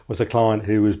was a client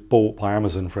who was bought by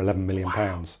Amazon for £11 million.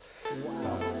 Wow.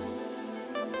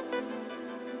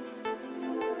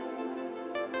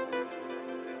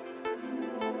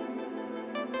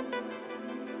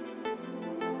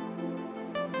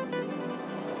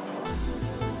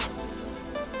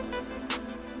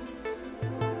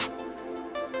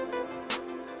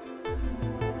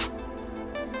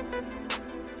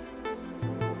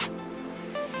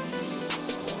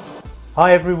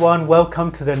 Hi everyone,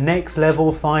 welcome to the Next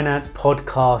Level Finance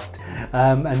podcast.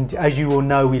 And as you all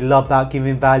know, we love about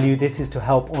giving value. This is to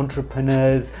help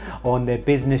entrepreneurs on their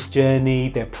business journey,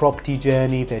 their property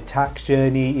journey, their tax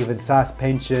journey, even SaaS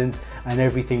pensions and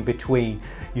everything between.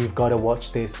 You've got to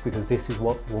watch this because this is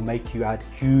what will make you add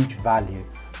huge value.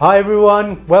 Hi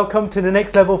everyone, welcome to the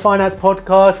Next Level Finance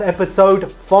podcast,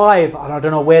 episode 5. And I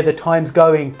don't know where the time's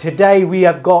going. Today we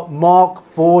have got Mark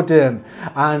Fordham,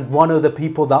 and one of the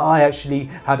people that I actually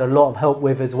had a lot of help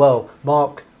with as well.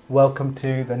 Mark, welcome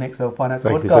to the Next Level Finance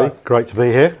podcast. Thank you, Zeke. Great to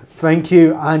be here. Thank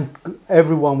you. And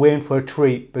everyone, we're in for a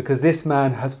treat because this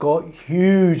man has got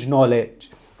huge knowledge,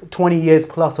 20 years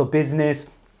plus of business.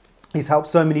 He's helped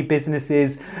so many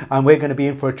businesses and we're going to be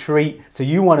in for a treat. So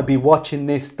you want to be watching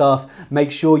this stuff.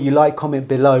 Make sure you like, comment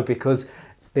below because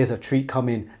there's a treat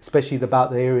coming, especially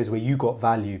about the areas where you got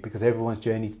value because everyone's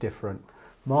journey is different.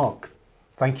 Mark,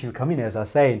 thank you for coming here, as I was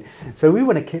saying. So we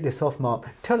want to kick this off, Mark.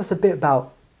 Tell us a bit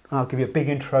about, I'll give you a big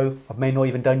intro. I may not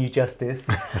even done you justice.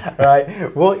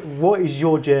 Right? What is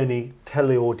your journey? Tell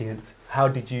the audience. How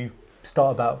did you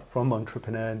start about from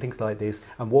entrepreneur and things like this?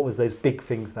 And what was those big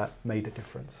things that made a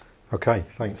difference? Okay,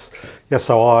 thanks. Yeah,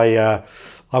 so I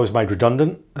was made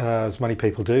redundant, as many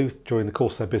people do, during the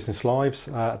course of their business lives.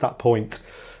 At that point,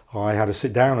 I had to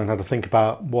sit down and had to think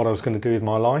about what I was going to do with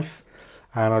my life,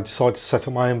 and I decided to set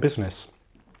up my own business.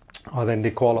 I then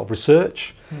did quite a lot of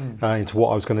research into what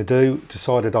I was going to do,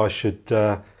 decided I should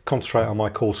concentrate on my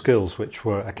core skills, which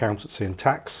were accountancy and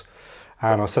tax,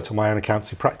 and I set up my own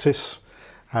accountancy practice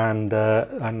and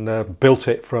built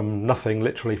it from nothing,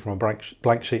 literally from a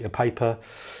blank sheet of paper,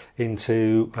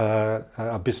 into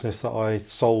a business that I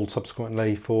sold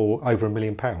subsequently for over £1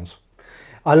 million.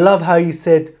 I love how you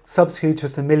said substitute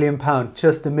just £1 million,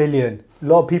 just $1 million. A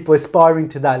lot of people aspiring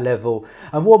to that level.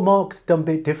 And what Mark's done a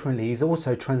bit differently, he's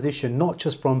also transitioned not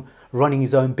just from running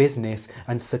his own business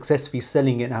and successfully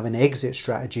selling it and having an exit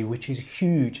strategy, which is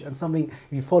huge and something,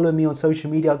 if you follow me on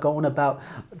social media, I go on about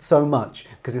so much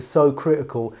because it's so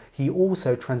critical. He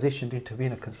also transitioned into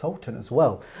being a consultant as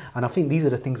well. And I think these are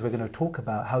the things we're going to talk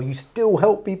about, how you still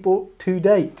help people to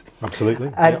date.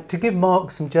 Absolutely. And to give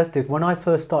Mark some justice, when I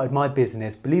first started my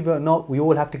business, believe it or not, we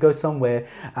all have to go somewhere.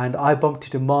 And I bumped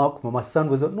into Mark when my son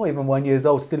was not even 1 year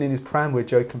old, still in his pram, we were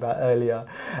joking about earlier.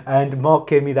 And Mark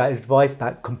gave me that advice,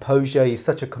 that composure. He's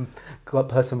such a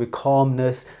person with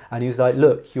calmness. And he was like,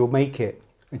 look, you'll make it.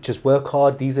 Just work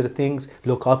hard. These are the things.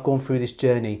 Look, I've gone through this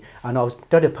journey. And I was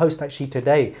did a post actually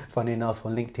today, funny enough,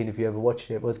 on LinkedIn, if you ever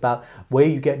watched it. It was about where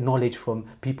you get knowledge from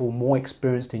people more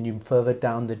experienced than you, further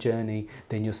down the journey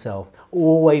than yourself.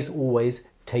 Always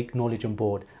take knowledge on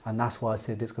board. And that's why I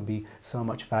said there's going to be so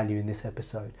much value in this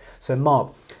episode. So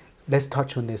Mark, let's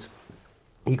touch on this.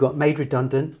 You got made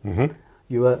redundant. Mm-hmm.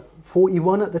 You were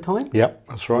 41 at the time? Yep,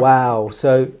 that's right. Wow.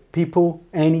 So people,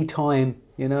 anytime,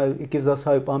 you know, it gives us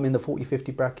hope. I'm in the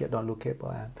 40-50 bracket. Don't look it, but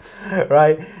I am.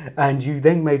 Right? And you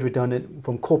then made redundant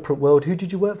from corporate world. Who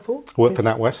did you work for? I worked for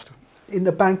NatWest. In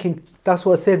the banking. That's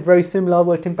what I said. Very similar. I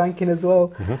worked in banking as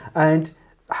well. Mm-hmm. And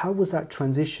how was that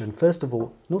transition? First of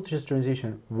all, not just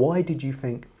transition. Why did you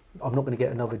think, I'm not going to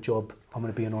get another job, I'm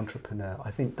going to be an entrepreneur?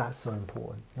 I think that's so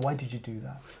important. Why did you do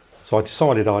that? So I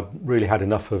decided I'd really had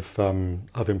enough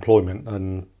of employment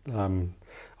and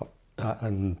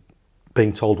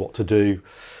being told what to do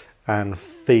and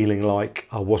feeling like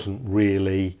I wasn't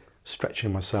really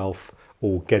stretching myself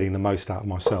or getting the most out of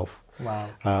myself. Wow.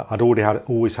 I'd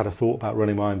always had a thought about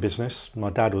running my own business. My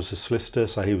dad was a solicitor,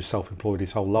 so he was self-employed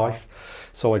his whole life. Wow.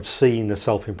 So I'd seen the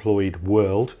self-employed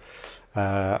world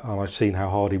and I'd seen how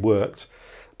hard he worked,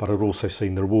 but I'd also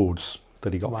seen the rewards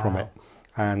that he got from it.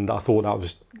 And I thought that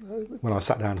was, when I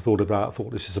sat down and thought about it, I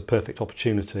thought this is a perfect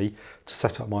opportunity to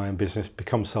set up my own business,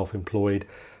 become self-employed,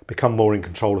 become more in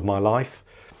control of my life,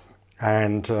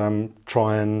 and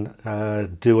try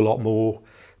and do a lot more,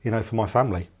 you know, for my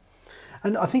family.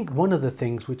 And I think one of the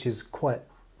things which is quite,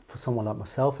 for someone like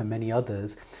myself and many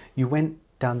others, you went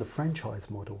down the franchise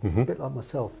model, a bit like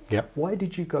myself. Yep. Why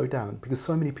did you go down? Because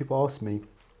so many people ask me,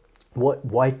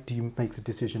 why do you make the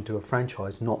decision to a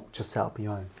franchise, not just set up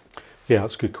your own? Yeah,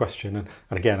 that's a good question. And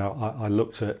again, I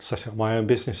looked at setting up my own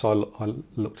business. I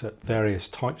looked at various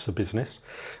types of business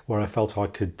where I felt I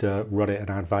could run it and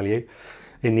add value.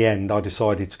 in the end, I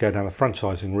decided to go down the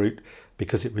franchising route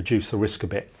because it reduced the risk a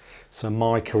bit. So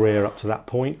my career up to that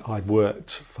point, I'd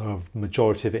worked for the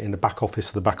majority of it in the back office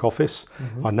of the back office.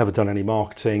 I'd never done any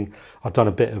marketing. I'd done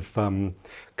a bit of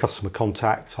customer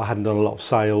contact. I hadn't done a lot of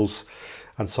sales.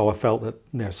 And so I felt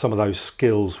that some of those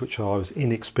skills which I was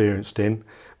inexperienced in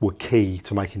were key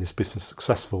to making this business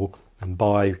successful. And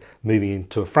by moving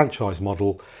into a franchise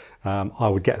model, I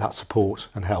would get that support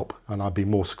and help, and I'd be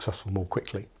more successful more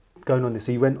quickly. Going on this,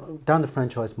 so you went down the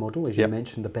franchise model, as you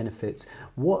mentioned, the benefits.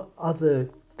 What other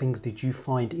things did you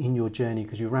find in your journey,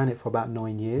 because you ran it for about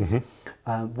 9 years?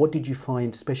 What did you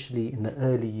find, especially in the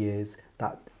early years,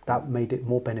 that made it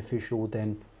more beneficial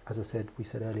than, as I said, we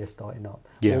said earlier, starting up?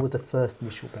 What were the first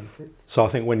initial benefits? So I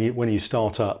think when you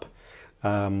start up,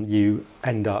 you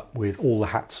end up with all the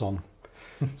hats on.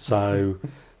 So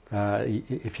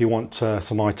if you want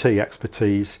some IT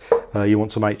expertise, you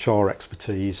want some HR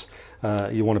expertise,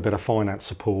 you want a bit of finance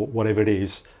support, whatever it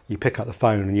is, you pick up the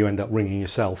phone and you end up ringing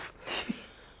yourself.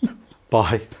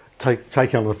 By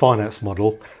taking on the finance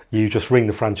model, you just ring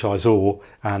the franchisor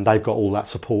and they've got all that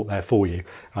support there for you,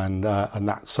 and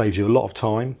that saves you a lot of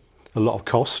time, a lot of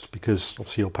cost, because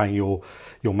obviously you're paying your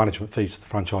management fees to the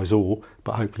franchisor,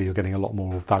 but hopefully you're getting a lot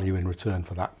more value in return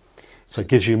for that. So it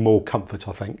gives you more comfort,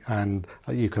 I think, and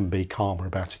you can be calmer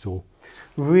about it all.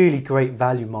 Really great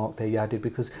value, Mark, there you added,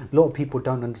 because a lot of people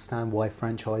don't understand why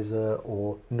franchisor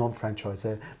or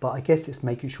non-franchisor, but I guess it's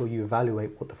making sure you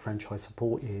evaluate what the franchise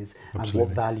support is. Absolutely. And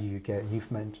what value you get. And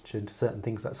you've mentioned certain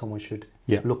things that someone should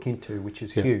look into, which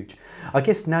is huge. I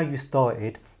guess now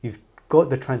you've got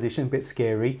the transition, a bit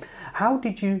scary. How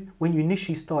did you, when you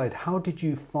initially started, how did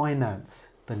you finance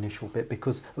the initial bit?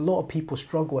 Because a lot of people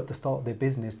struggle at the start of their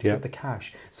business to get the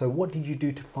cash. So what did you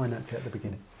do to finance it at the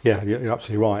beginning? Yeah, you're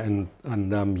absolutely right,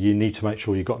 and you need to make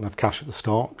sure you've got enough cash at the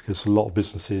start, because a lot of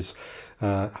businesses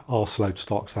are slow to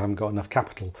start because they haven't got enough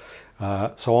capital.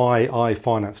 So I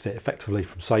financed it effectively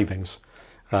from savings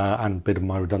and a bit of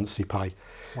my redundancy pay.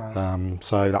 Wow.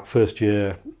 So that first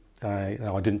year,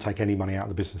 I didn't take any money out of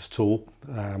the business at all.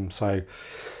 So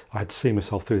I had to see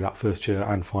myself through that first year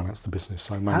and finance the business.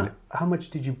 So mainly. How much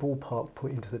did you ballpark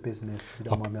put into the business, if you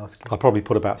don't mind me asking? I probably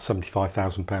put about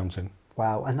 £75,000 in.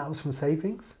 Wow, and that was from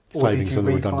savings? Savings and Or the did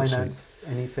you redundancy. refinance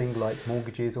anything like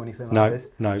mortgages or anything like this?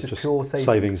 No, just pure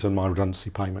savings and my redundancy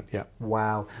payment, yeah.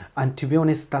 Wow, and to be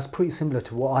honest, that's pretty similar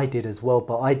to what I did as well,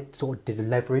 but I sort of did a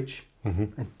leverage.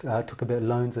 And took a bit of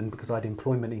loans, and because I had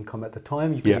employment income at the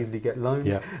time, you can easily get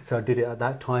loans. So I did it at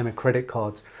that time, and credit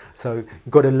cards. So you've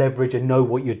got to leverage and know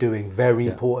what you're doing, very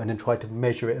important, and try to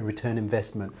measure it and return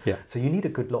investment. So you need a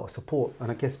good lot of support, and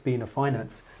I guess being a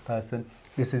finance person,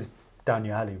 this is down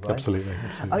your alley, right? Absolutely.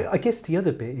 I guess the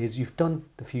other bit is you've done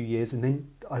a few years, and then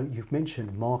you've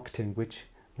mentioned marketing, which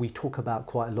we talk about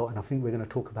quite a lot, and I think we're going to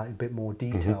talk about in a bit more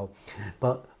detail.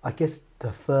 But I guess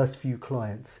the first few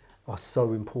clients are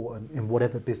so important in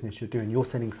whatever business you're doing. You're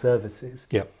selling services.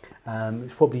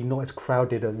 It's probably not as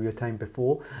crowded as we were saying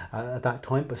before at that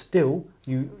time, but still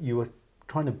you were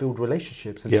trying to build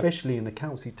relationships, and especially in the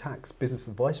accountancy, tax, business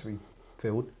advisory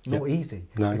field, not easy,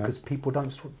 because people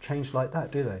don't change like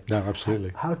that, do they? No,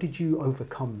 absolutely. How did you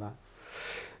overcome that?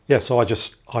 Yeah, so I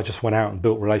just went out and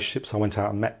built relationships. I went out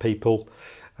and met people.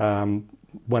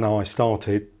 When I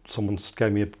started, someone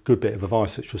gave me a good bit of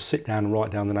advice, which was sit down and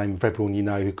write down the name of everyone you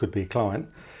know who could be a client,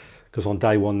 because on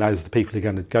day one, those are the people you're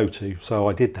going to go to. So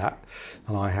I did that,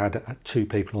 and I had 2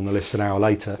 people on the list an hour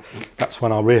later. That's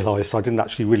when I realised I didn't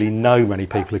actually really know many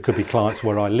people who could be clients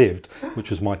where I lived, which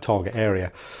was my target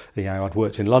area. I'd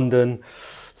worked in London,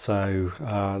 so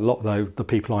a lot of the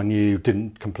people I knew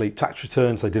didn't complete tax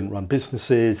returns, they didn't run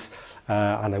businesses,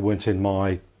 and they weren't in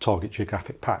my target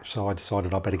geographic patch. So I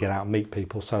decided I'd better get out and meet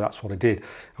people. So that's what I did.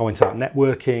 I went out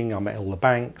networking. I met all the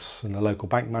banks and the local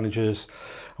bank managers.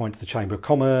 I went to the Chamber of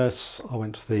Commerce. I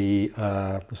went to the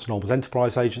St Albans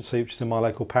Enterprise Agency, which is in my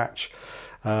local patch.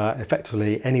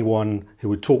 Effectively, anyone who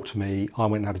would talk to me, I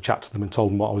went and had a chat to them and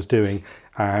told them what I was doing,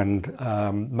 and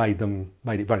made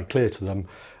it very clear to them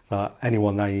that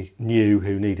anyone they knew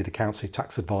who needed accountancy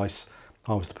tax advice,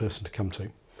 I was the person to come to.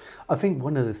 I think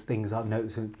one of the things I've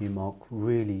noticed with you, Mark,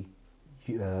 really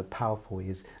powerful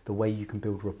is the way you can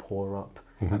build rapport up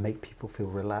and make people feel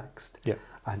relaxed.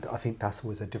 And I think that's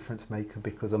always a difference maker,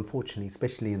 because unfortunately,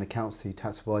 especially in the accountancy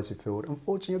tax advisory field,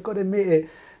 unfortunately, I've got to admit it,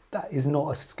 that is not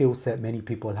a skill set many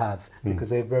people have, because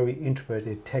they're very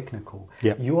introverted, technical.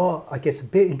 You are, I guess, a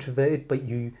bit introverted, but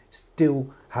you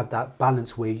still have that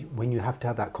balance where when you have to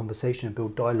have that conversation and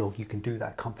build dialogue, you can do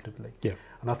that comfortably.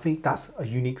 And I think that's a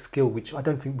unique skill, which I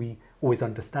don't think we always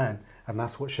understand. And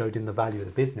that's what showed in the value of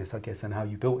the business, I guess, and how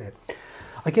you built it.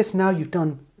 I guess now you've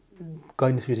done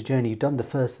going through the journey, you've done the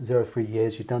first 0 3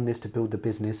 years, you've done this to build the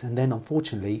business, and then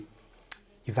unfortunately,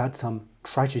 you've had some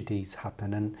tragedies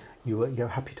happen, and you're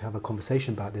happy to have a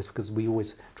conversation about this because we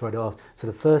always try to ask. So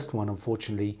the first one,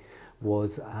 unfortunately,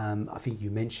 was I think you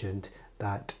mentioned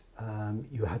that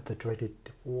you had the dreaded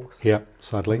divorce. Yeah,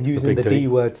 sadly. I'm using the D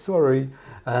word, sorry.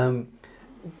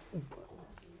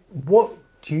 What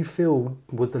do you feel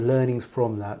was the learnings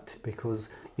from that? Because,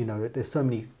 you know, there's so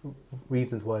many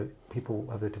reasons why people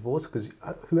have a divorce. Because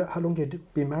how long had you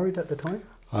been married at the time?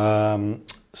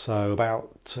 So about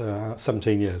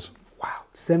 17 years. Wow,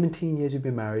 17 years you've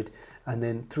been married, and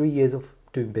then 3 years of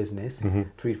doing business, Mm-hmm.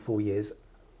 3 to 4 years.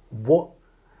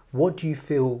 What do you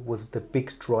feel was the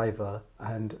big driver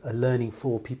and a learning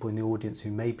for people in the audience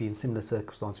who may be in similar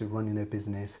circumstances running their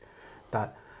business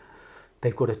that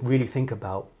they've got to really think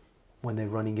about when they're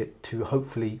running it to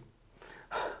hopefully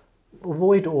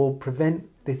avoid or prevent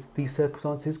these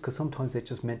circumstances, because sometimes they're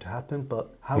just meant to happen,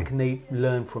 but how can they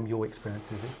learn from your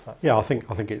experiences? Yeah, I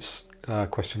think it's a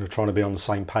question of trying to be on the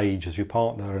same page as your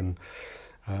partner, and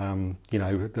you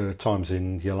know, there are times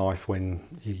in your life when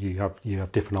you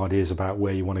have different ideas about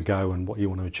where you want to go and what you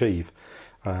want to achieve,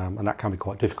 and that can be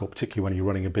quite difficult, particularly when you're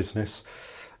running a business,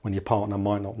 when your partner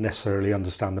might not necessarily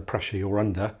understand the pressure you're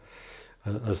under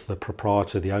as the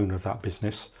proprietor, the owner of that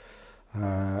business.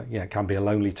 Yeah, it can be a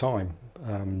lonely time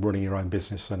running your own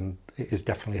business, and it is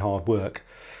definitely hard work,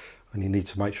 and you need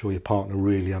to make sure your partner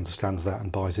really understands that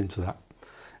and buys into that.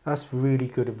 That's really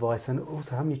good advice. And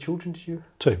also, how many children did you?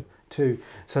 Two.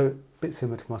 So a bit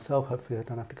similar to myself. Hopefully I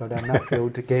don't have to go down that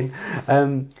field again.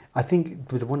 I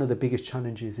think one of the biggest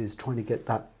challenges is trying to get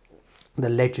the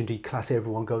legendary class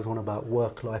everyone goes on about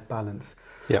work-life balance.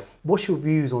 Yeah. What's your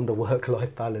views on the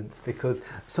work-life balance? Because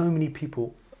so many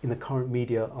people in the current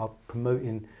media are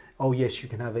promoting, oh yes, you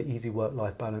can have an easy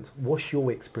work-life balance. What's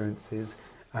your experiences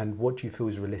and what do you feel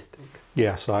is realistic?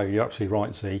 Yeah, so you're absolutely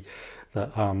right, Z,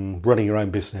 that running your own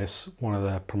business, one of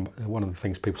the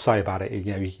things people say about it is,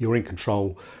 you know, you're in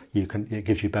control. It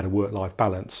gives you better work-life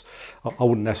balance. I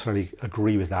wouldn't necessarily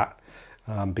agree with that,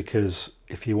 because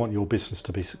if you want your business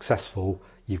to be successful,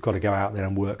 you've got to go out there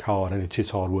and work hard, and it is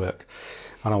hard work.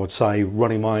 And I would say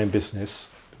running my own business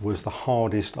was the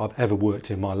hardest I've ever worked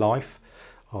in my life.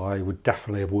 I would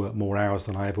definitely have worked more hours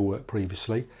than I ever worked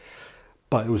previously,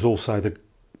 but it was also the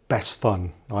best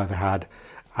fun I ever had,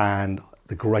 and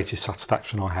the greatest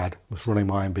satisfaction I had was running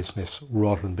my own business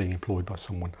rather than being employed by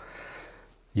someone.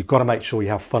 You've got to make sure you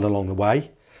have fun along the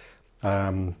way,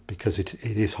 because it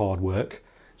is hard work.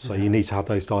 So you need to have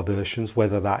those diversions,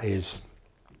 whether that is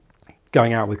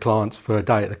going out with clients for a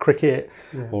day at the cricket,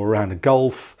 or around a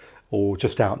golf, or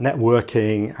just out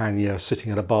networking, and you're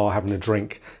sitting at a bar having a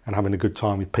drink and having a good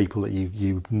time with people that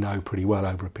you know pretty well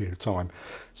over a period of time.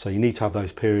 So you need to have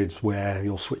those periods where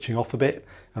you're switching off a bit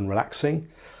and relaxing,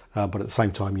 but at the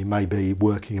same time you may be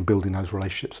working and building those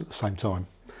relationships at the same time.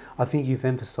 I think you've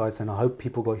emphasised, and I hope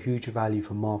people got huge value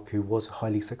from Mark, who was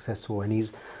highly successful, and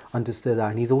he's understood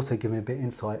that, and he's also given a bit of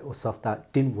insight or stuff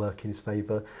that didn't work in his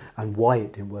favour and why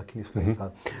it didn't work in his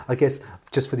favour. I guess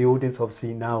just for the audience,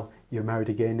 obviously now you're married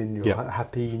again and you're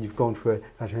happy and you've gone through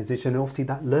a transition, and obviously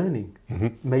that learning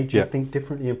made you think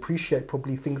differently, appreciate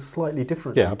probably things slightly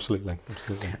differently. Yeah, absolutely.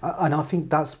 And I think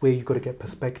that's where you've got to get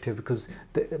perspective, because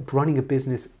running a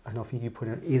business, and I think you put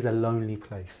it, is a lonely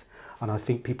place, and I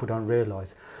think people don't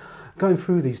realise. Going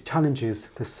through these challenges,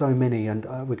 there's so many, and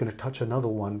we're going to touch another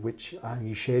one which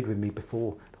you shared with me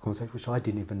before the conversation, which I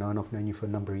didn't even know, and I've known you for a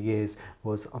number of years,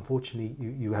 was unfortunately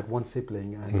you had one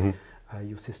sibling, and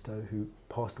your sister, who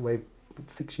passed away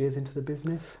 6 years into the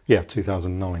business. Yeah,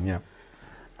 2009, yeah.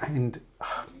 And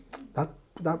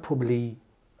that probably,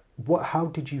 how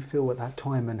did you feel at that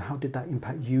time, and how did that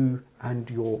impact you and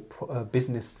your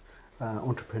business,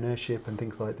 entrepreneurship and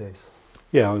things like this?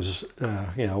 Yeah, it was,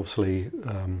 obviously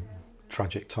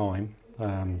tragic time,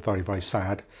 very, very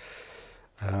sad,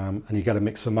 and you get a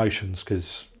mix of emotions,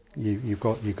 because you're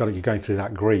going through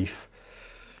that grief,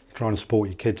 you're trying to support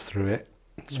your kids through it,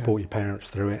 support your parents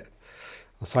through it.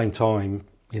 At the same time,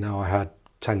 you know, I had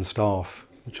 10 staff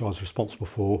which I was responsible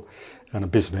for, and a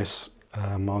business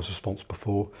I was responsible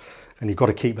for, and you've got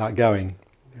to keep that going.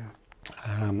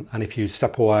 And if you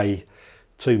step away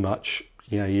too much,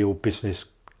 you know, your business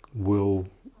will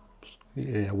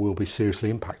be seriously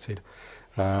impacted,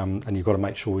 and you've got to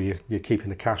make sure you're keeping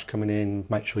the cash coming in,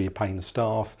 make sure you're paying the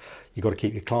staff, you've got to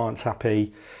keep your clients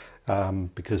happy,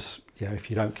 because, you know, if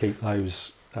you don't keep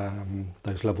those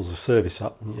levels of service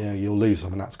up, you know, you'll lose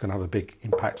them, and that's going to have a big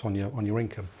impact on your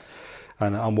income.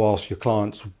 And whilst your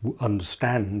clients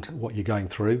understand what you're going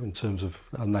through in terms of,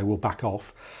 and they will back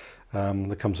off,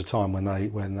 there comes a time when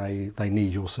they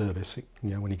need your service.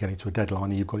 When you're getting to a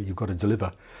deadline, you've got to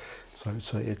deliver.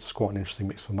 So it's quite an interesting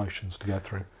mix of emotions to go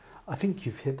through. I think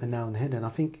you've hit the nail on the head, and I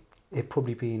think it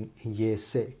probably been in year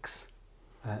 6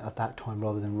 at that time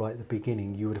rather than right at the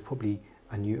beginning. You would have probably,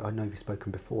 I know you've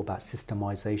spoken before about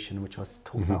systemization, which I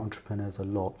talk about entrepreneurs a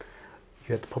lot.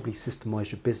 You had to probably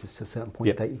systemize your business to a certain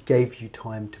point that it gave you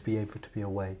time to be able to be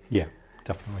away. Yeah,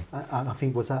 definitely. And I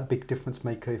think, was that a big difference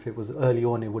maker? If it was early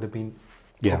on, it would have been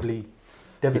probably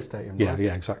devastating. Yeah, right?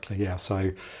 yeah, exactly. Yeah.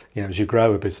 So, as you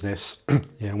grow a business,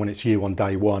 when it's you on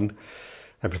day one,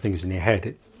 everything's in your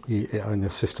head. And the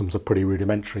systems are pretty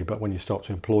rudimentary, but when you start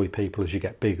to employ people, as you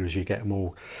get bigger, as you get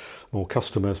more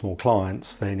customers, more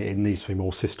clients, then it needs to be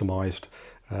more systemized.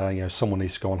 Someone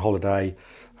needs to go on holiday,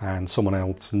 and someone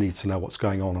else needs to know what's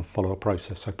going on and follow a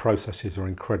process. So processes are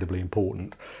incredibly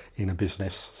important in a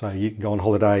business. So you can go on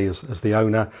holiday as the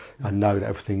owner and know that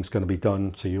everything's going to be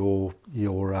done to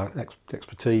your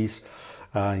expertise.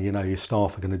 Your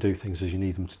staff are going to do things as you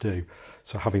need them to do.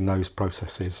 So having those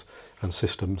processes and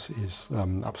systems is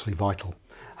absolutely vital.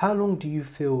 How long do you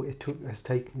feel has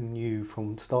taken you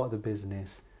from the start of the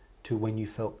business to when you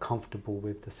felt comfortable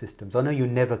with the systems? I know you're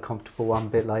never comfortable. I'm a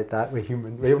bit like that.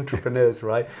 We're entrepreneurs,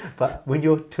 right? But when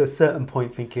you're to a certain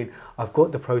point thinking, I've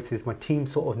got the process, my team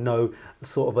sort of know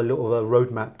sort of a little of a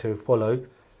roadmap to follow.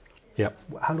 Yeah.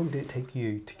 How long did it take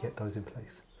you to get those in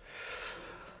place?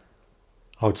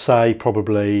 I would say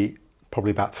probably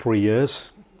about 3 years,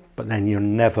 but then you're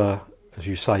never, as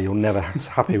you say, you're never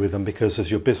happy with them, because as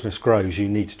your business grows, you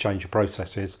need to change your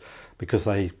processes because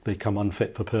they become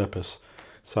unfit for purpose.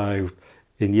 So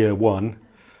in year 1,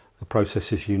 the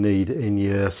processes you need in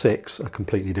year 6 are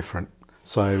completely different.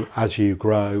 So as you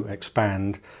grow,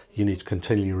 expand, you need to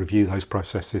continually review those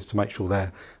processes to make sure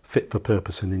they're fit for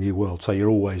purpose in the new world. So you're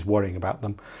always worrying about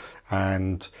them,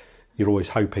 and you're always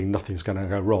hoping nothing's going to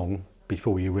go wrong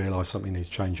before you realise something needs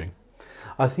changing.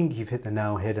 I think you've hit the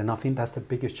nail on the head, and I think that's the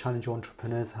biggest challenge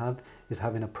entrepreneurs have, is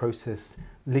having a process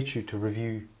literally to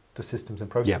review the systems and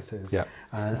processes,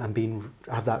 and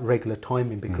have that regular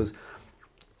timing, because it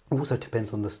also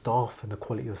depends on the staff and the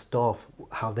quality of staff,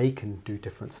 how they can do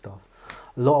different stuff.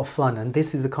 A lot of fun, and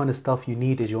this is the kind of stuff you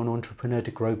need as you're an entrepreneur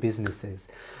to grow businesses.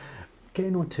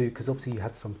 Getting on to, because obviously you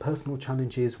had some personal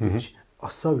challenges which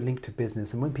are so linked to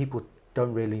business, and when people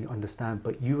don't really understand,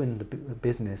 but you and the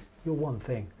business, you're one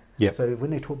thing. Yep. So when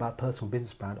they talk about personal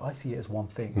business brand, I see it as one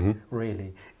thing,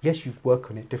 really. Yes, you work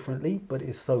on it differently, but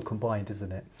it's so combined,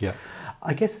 isn't it? Yeah.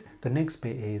 I guess the next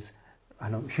bit is, I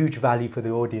know huge value for the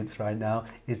audience right now,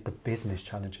 is the business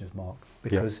challenges, Mark,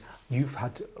 because you've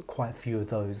had quite a few of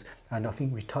those, and I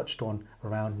think we touched on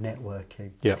around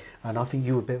networking. Yeah. And I think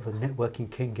you were a bit of a networking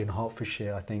king in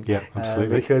Hertfordshire, I think. Yeah,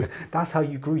 absolutely. Because that's how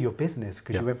you grew your business,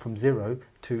 because you went from 0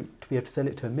 to be able to sell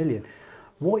it to 1 million.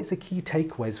 What is the key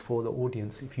takeaways for the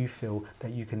audience, if you feel that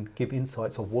you can give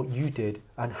insights of what you did,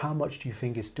 and how much do you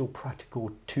think is still practical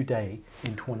today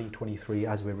in 2023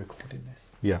 as we're recording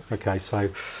this? Yeah. Okay. So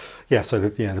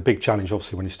the big challenge,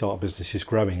 obviously, when you start a business is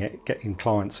growing it, getting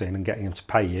clients in and getting them to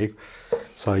pay you,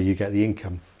 so you get the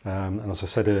income. And as I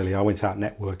said earlier, I went out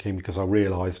networking because I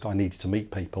realised I needed to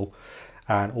meet people,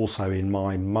 and also in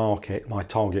my market, my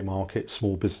target market,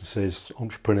 small businesses,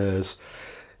 entrepreneurs.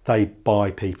 They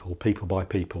buy people buy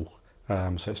people.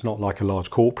 So it's not like a large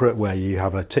corporate where you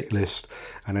have a tick list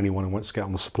and anyone who wants to get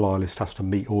on the supplier list has to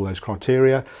meet all those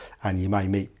criteria, and you may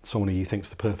meet someone who you think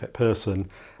is the perfect person,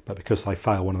 but because they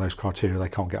fail one of those criteria, they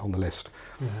can't get on the list.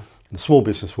 In the small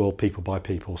business world, people buy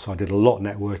people. So I did a lot of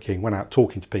networking, went out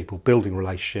talking to people, building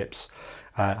relationships,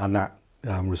 and that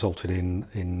resulted in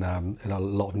a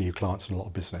lot of new clients and a lot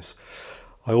of business.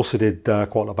 I also did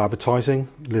quite a lot of advertising,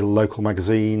 little local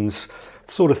magazines,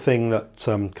 sort of thing that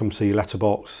comes to your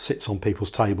letterbox, sits on people's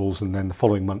tables, and then the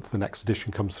following month the next edition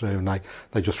comes through and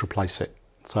they just replace it.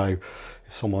 So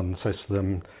if someone says to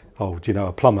them, oh, do you know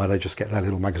a plumber, they just get their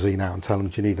little magazine out and tell them,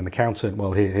 do you need an accountant?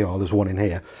 Well, here are, there's one in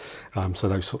here. So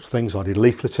those sorts of things. I did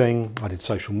leafleting, I did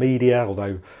social media,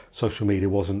 although social media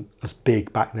wasn't as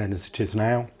big back then as it is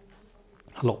now.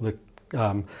 A lot of the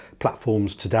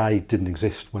platforms today didn't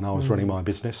exist when I was running my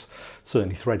business.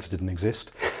 Certainly Threads didn't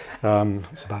exist.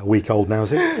 It's about a week old now,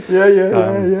 is it?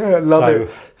 Yeah. Love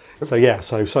it.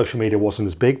 So social media wasn't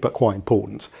as big, but quite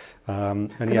important.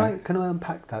 Can I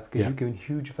unpack that? Because you've given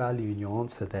huge value in your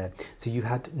answer there. So you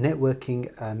had networking,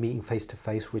 meeting face to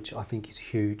face, which I think is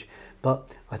huge.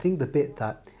 But I think the bit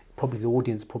that probably the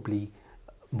audience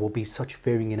will be such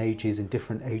varying in ages in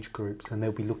different age groups, and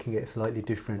they'll be looking at it slightly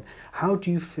different. How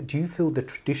do you feel the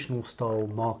traditional style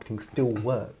marketing still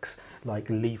works,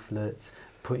 like leaflets,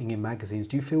 putting in magazines.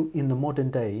 Do you feel in the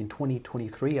modern day, in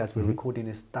 2023, as we're recording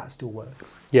this, that still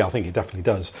works? Yeah, I think it definitely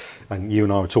does. And you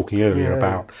and I were talking earlier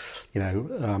about,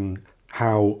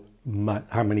 how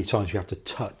many times you have to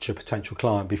touch a potential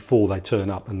client before they turn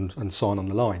up and sign on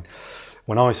the line.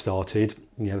 When I started,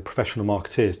 the professional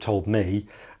marketeers told me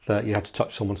that you had to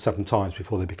touch someone 7 times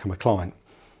before they become a client.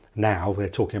 Now they're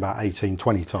talking about 18,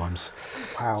 20 times.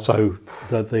 Wow. So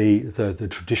the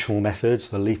traditional methods,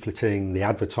 the leafleting, the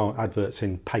adverts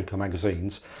in paper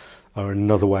magazines are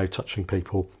another way of touching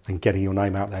people and getting your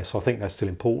name out there. So I think they're still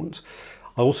important.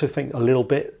 I also think a little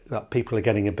bit that people are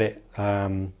getting a bit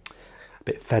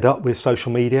fed up with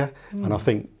social media, and I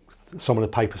think some of the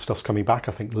paper stuff's coming back.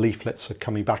 I think leaflets are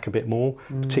coming back a bit more,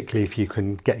 particularly if you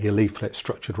can get your leaflet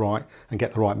structured right and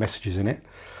get the right messages in it.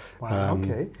 Wow,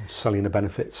 okay. Selling the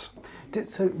benefits.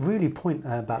 So really point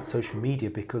about social media,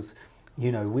 because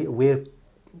we're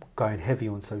going heavy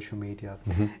on social media.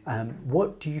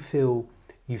 What do you feel?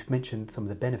 You've mentioned some of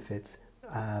the benefits,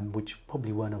 which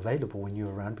probably weren't available when you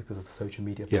were around because of the social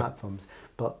media platforms.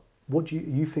 But what do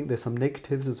you think? There's some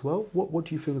negatives as well. What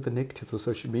do you feel are the negatives of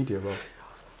social media, Rob?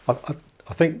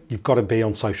 I think you've got to be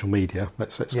on social media.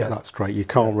 Let's get that straight. You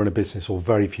can't run a business, or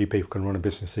very few people can run a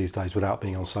business these days without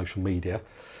being on social media.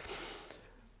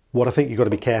 What I think you've got to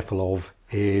be careful of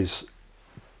is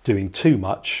doing too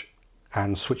much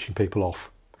and switching people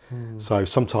off. So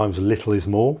sometimes little is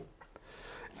more,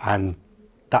 and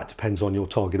that depends on your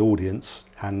target audience,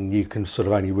 and you can sort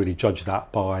of only really judge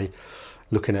that by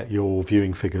looking at your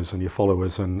viewing figures and your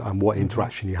followers and what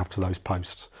interaction you have to those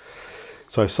posts.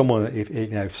 So if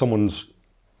someone's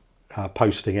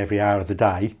posting every hour of the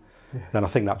day, then I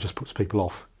think that just puts people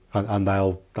off, and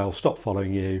they'll stop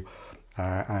following you,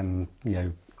 and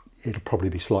it'll probably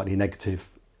be slightly negative,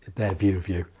 their view of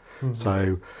you.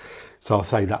 So I'll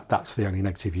say that's the only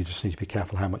negative. You just need to be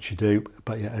careful how much you do,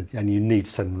 but and you need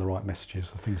to send them the right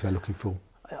messages, the things they're looking for.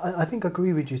 I think I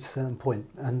agree with you to a certain point,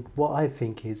 and what I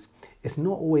think is it's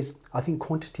not always. I think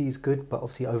quantity is good, but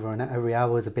obviously every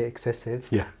hour is a bit excessive.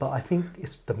 Yeah. But I think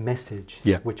it's the message,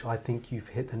 which I think you've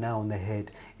hit the nail on the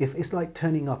head. If it's like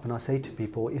turning up, and I say to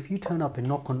people, if you turn up and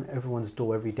knock on everyone's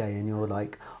door every day, and you're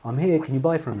like, "I'm here, can you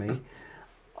buy from me?"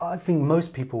 I think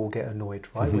most people will get annoyed,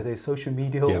 right? Whether it's social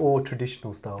media or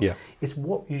traditional style. Yeah. It's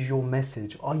what is your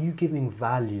message? Are you giving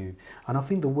value? And I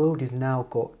think the world is now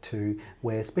got to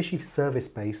where, especially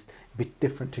service-based, a bit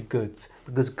different to goods.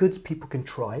 Because goods people can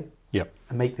try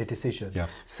and make their decision. Yes.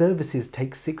 Services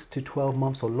take 6 to 12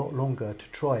 months or a lot longer to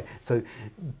try. So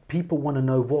people want to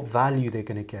know what value they're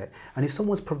going to get. And if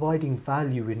someone's providing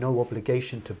value with no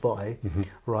obligation to buy,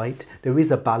 right, there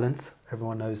is a balance.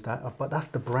 Everyone knows that, but that's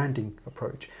the branding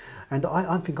approach. And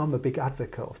I think I'm a big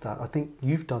advocate of that. I think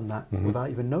you've done that without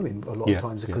even knowing a lot of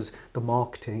times, because the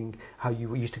marketing, how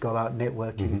you used to go out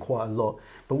networking quite a lot.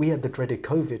 But we had the dreaded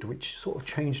COVID, which sort of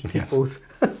changed people's...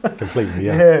 Completely,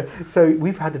 So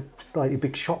we've had a slightly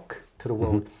big shock to the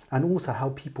world. And also how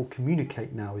people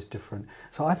communicate now is different.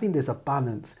 So I think there's a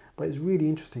balance. But it's really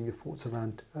interesting, your thoughts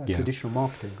around traditional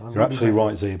marketing. You're absolutely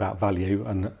right, Z, about value.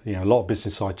 And a lot of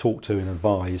business I talk to and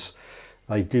advise,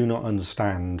 they do not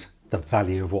understand the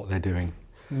value of what they're doing,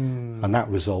 and that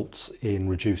results in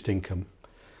reduced income.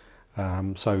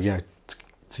 To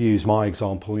use my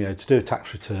example, to do a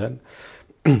tax return,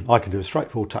 I can do a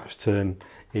straightforward tax return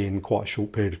in quite a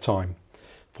short period of time.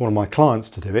 For one of my clients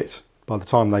to do it, by the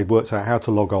time they'd worked out how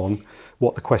to log on,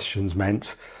 what the questions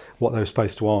meant, what they were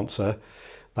supposed to answer,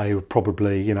 they would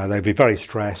probably, they'd be very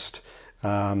stressed.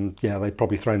 They'd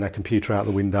probably thrown their computer out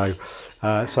the window.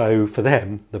 So for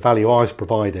them, the value I was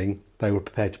providing, they were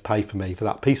prepared to pay for me for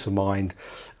that peace of mind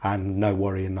and no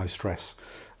worry and no stress.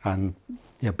 And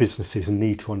businesses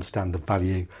need to understand the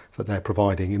value that they're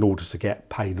providing in order to get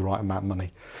paid the right amount of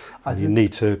money. And you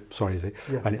need to,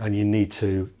 and you need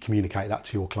to communicate that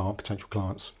to your potential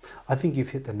clients. I think you've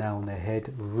hit the nail on the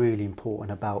head. Really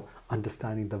important about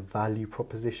understanding the value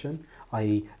proposition,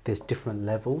 i.e. there's different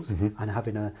levels, and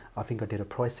having I think I did a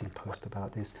pricing post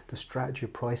about this. The strategy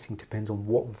of pricing depends on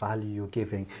what value you're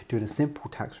giving. Doing a simple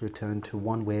tax return to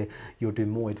one where you're doing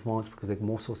more advanced because there's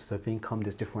more sources of income,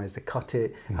 there's different ways to cut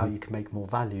it, how you can make more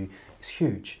value, is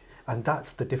huge. And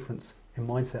that's the difference in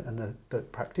mindset and the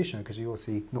practitioner, because you're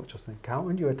obviously not just an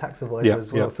accountant, you're a tax advisor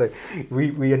as well. So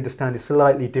we understand it's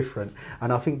slightly different,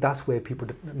 and I think that's where people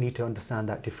need to understand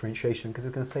that differentiation, because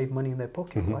it's going to save money in their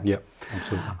pocket, right? Yeah,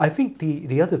 absolutely. I think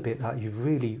the other bit that you've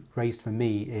really raised for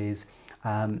me is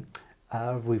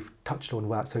we've touched on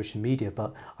about social media,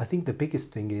 but I think the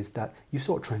biggest thing is that you've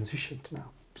sort of transitioned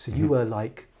now. So you were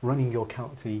like running your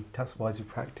accountancy tax advisory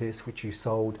practice, which you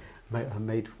sold,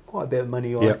 made quite a bit of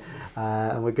money on, Yeah.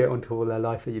 and we'll get onto all the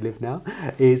life that you live now,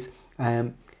 is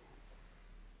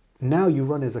now you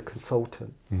run as a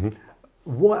consultant. Mm-hmm.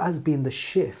 What has been the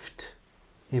shift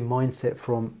in mindset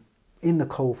from in the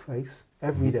coalface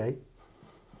every day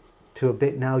to a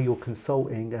bit now you're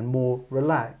consulting and more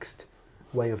relaxed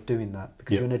way of doing that,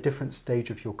 because you're in a different stage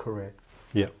of your career?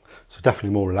 Yeah, so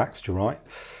definitely more relaxed, you're right.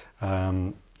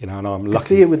 You know, and I'm You lucky.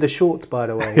 can see it with the shorts, by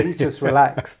the way. He's just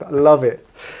relaxed. I love it.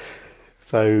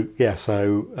 So yeah,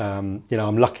 you know,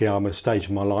 I'm lucky. I'm at a stage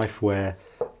in my life where,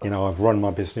 you know, I've run my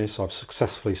business, I've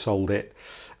successfully sold it,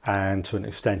 and to an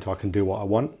extent I can do what I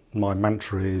want. My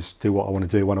mantra is do what I want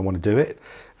to do when I want to do it,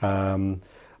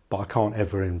 but I can't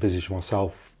ever envisage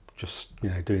myself just, you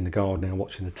know, doing the gardening and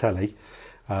watching the telly.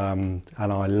 And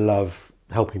I love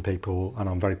helping people, and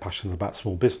I'm very passionate about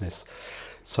small business.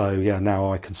 So yeah,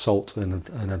 now I consult and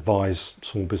advise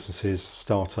small businesses,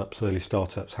 startups, early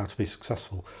startups, how to be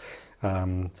successful.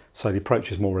 So the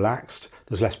approach is more relaxed.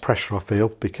 There's less pressure, I feel,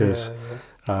 because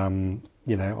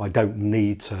you know, I don't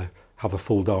need to have a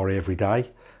full diary every day.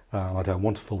 I don't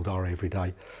want a full diary every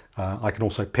day. I can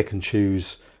also pick and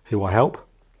choose who I help.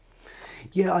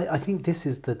 Yeah, I think this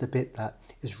is the bit that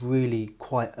is really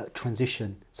quite a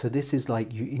transition. So this is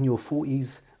like you in your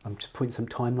 40s. I'm just putting some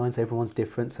timelines. Everyone's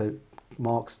different. So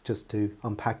Mark's, just to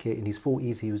unpack it, in his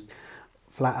 40s, he was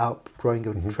flat out growing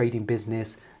a trading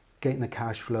business, getting the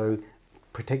cash flow,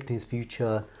 protecting his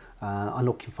future,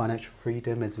 unlocking financial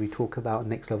freedom, as we talk about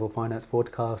Next Level Finance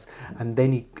podcast. And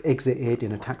then he exited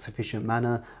in a tax efficient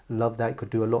manner. Love that. Could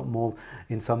do a lot more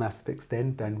in some aspects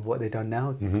then than what they've done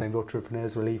now. Claimed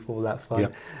entrepreneurs relief, all that fun.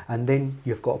 Yep. And then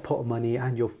you've got a pot of money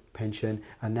and your pension,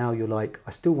 and now you're like,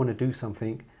 I still want to do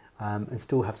something. And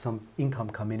still have some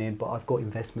income coming in, but I've got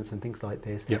investments and things like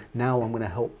this. Yep. Now I'm going to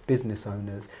help business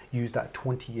owners use that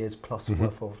 20 years plus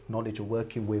worth of knowledge of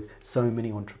working with so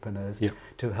many entrepreneurs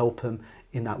to help them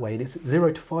in that way. And it's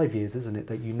 0 to 5 years, isn't it,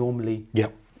 that you normally,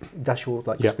 that's your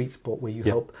sweet spot where you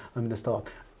help them to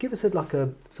start. Give us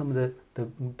some of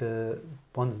the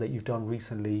ones that you've done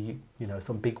recently, you know,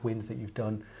 some big wins that you've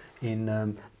done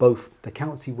in both the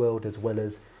accountancy world as well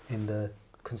as in the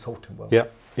consultant world.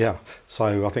 Yeah.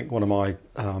 So I think one of my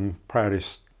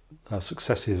proudest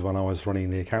successes when I was running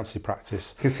the accountancy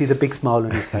practice, You can see the big smile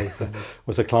on his face.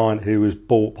 was a client who was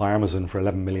bought by Amazon for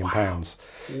 £11 million.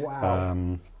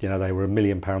 Wow. You know, they were £1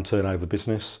 million turnover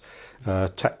business,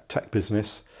 tech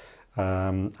business.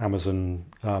 Amazon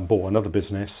bought another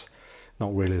business,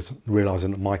 not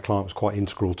realising that my client was quite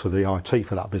integral to the IT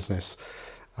for that business.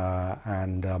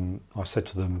 And I said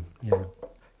to them, you know,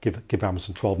 give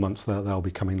Amazon 12 months, they'll be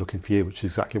coming looking for you, which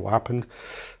is exactly what happened.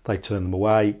 They turned them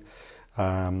away,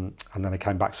 and then they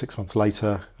came back 6 months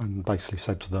later and basically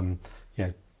said to them, you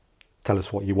know, tell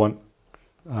us what you want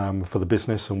for the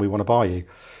business and we want to buy you.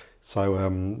 So, you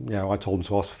know, I told them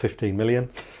to ask for 15 million.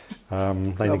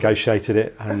 They negotiated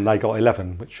it and they got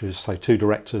 11, which was, so 2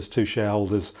 directors, 2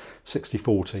 shareholders,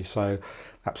 60-40. So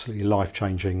absolutely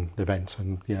life-changing event,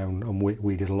 and you know, and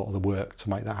we did a lot of the work to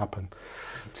make that happen.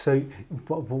 So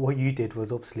what you did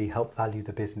was obviously help value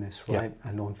the business, right?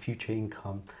 And on future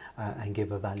income and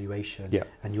give a valuation.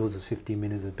 And yours was 15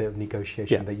 minutes, a bit of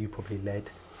negotiation that you probably led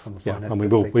from a finance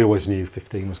perspective. We always knew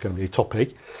 15 was going to be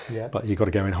toppy, but you've got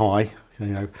to go in high. You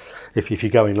know, if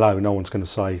you're going low, no one's going to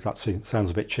say, that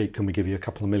sounds a bit cheap, can we give you a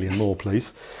couple of million more,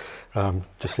 please?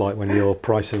 Just like when you're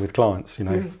pricing with clients, you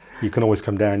know, you can always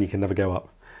come down, you can never go up.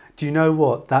 Do you know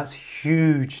what? That's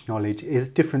huge knowledge. It's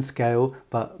different scale,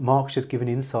 but Mark's just given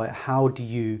insight. How do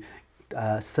you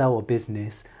sell a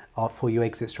business for your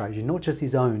exit strategy? Not just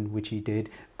his own, which he did,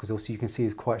 because also you can see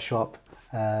he's quite sharp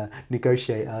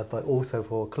negotiator, but also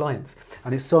for clients.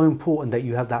 And it's so important that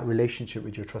you have that relationship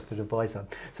with your trusted advisor.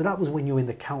 So that was when you were in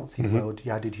the accountancy world.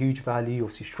 You added huge value, you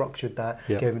obviously structured that,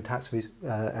 gave him tax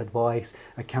advice,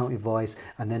 account advice,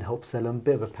 and then helped sell them.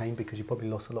 Bit of a pain because you probably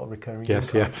lost a lot of recurring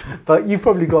income. But you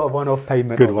probably got a one-off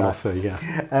payment. Good one-off fee,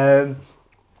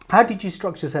 how did you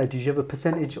structure that? Did you have a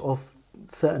percentage of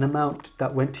certain amount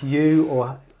that went to you,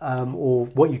 or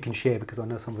what you can share, because I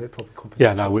know some of it probably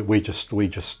confidential? Yeah, no, we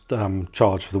just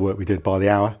charged for the work we did by the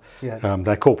hour.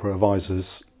 They're corporate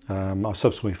advisors. I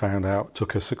subsequently found out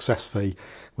took a success fee,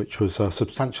 which was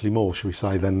substantially more, should we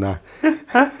say, than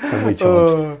we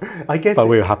charged. I guess, but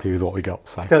we were happy with what we got.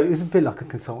 So it was a bit like a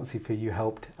consultancy fee. You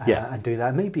helped and do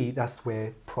that. Maybe that's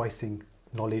where pricing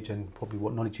knowledge and probably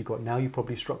what knowledge you got now, you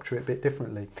probably structure it a bit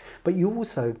differently. But you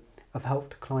also have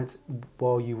helped clients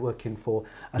while you're working for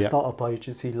a startup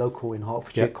agency local in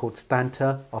Hertfordshire called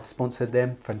Stanta. I've sponsored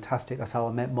them. Fantastic. That's how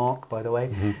I met Mark, by the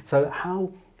way. So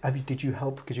how did you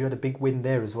help, because you had a big win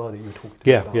there as well that you were talking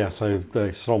about? Yeah. So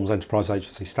the Solomons Enterprise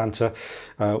Agency, Stanta,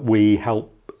 we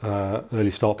help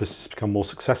early start businesses become more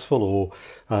successful,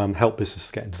 or help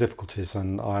businesses get into difficulties.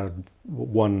 And I had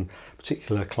one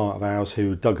particular client of ours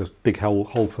who dug a big hole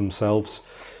for themselves.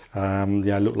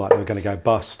 It looked like they were going to go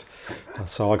bust.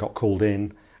 So I got called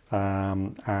in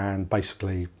and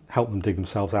basically helped them dig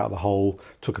themselves out of the hole.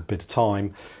 Took a bit of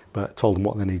time, but told them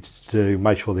what they needed to do,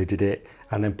 made sure they did it,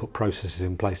 and then put processes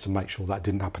in place to make sure that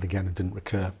didn't happen again and didn't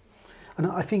recur. And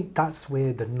I think that's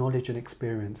where the knowledge and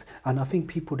experience, and I think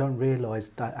people don't realise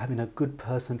that having a good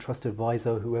person, trusted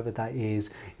advisor, whoever that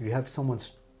is, if you have someone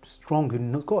strong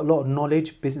who's got a lot of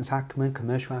knowledge, business acumen,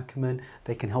 commercial acumen,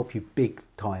 they can help you big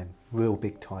time, real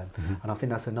big time. And I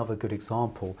think that's another good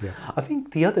example. I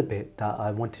think the other bit that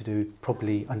I wanted to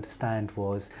probably understand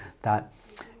was that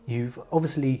you've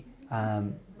obviously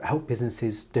helped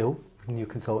businesses still in your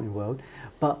consulting world,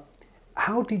 but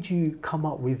how did you come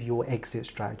up with your exit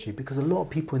strategy? Because a lot of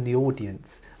people in the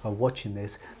audience are watching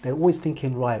this, they're always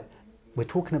thinking, right, we're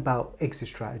talking about exit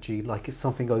strategy like it's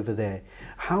something over there.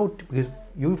 Because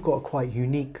you've got a quite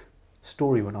unique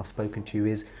story when I've spoken to you,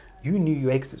 is you knew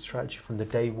your exit strategy from the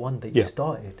day one that you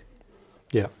started.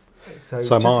 Yeah. So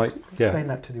explain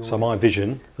that to the audience. So my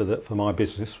vision for my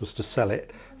business was to sell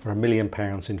it for £1 million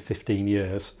in 15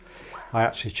 years. I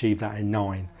actually achieved that in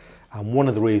 9. And one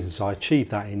of the reasons I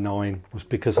achieved that in 9 was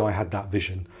because I had that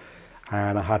vision.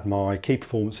 And I had my key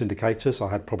performance indicators. I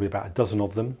had probably about a dozen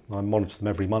of them. I monitored them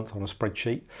every month on a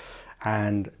spreadsheet.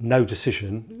 And no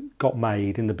decision got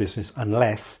made in the business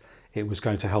unless it was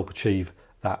going to help achieve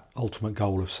that ultimate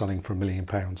goal of selling for £1 million.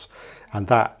 And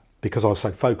that, because I was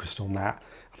so focused on that,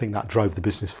 I think that drove the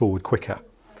business forward quicker.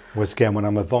 Whereas again, when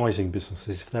I'm advising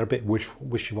businesses, if they're a bit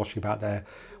wishy-washy about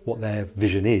what their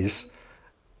vision is,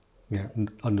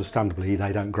 understandably,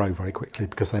 they don't grow very quickly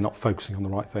because they're not focusing on the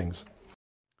right things.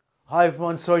 Hi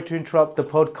everyone, sorry to interrupt the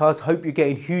podcast. Hope you're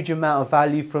getting a huge amount of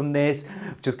value from this.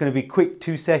 Just going to be quick,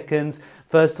 2 seconds.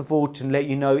 First of all, to let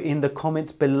you know, in the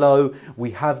comments below,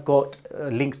 we have got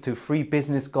links to free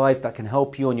business guides that can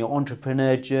help you on your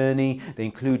entrepreneur journey. They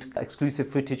include exclusive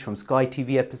footage from Sky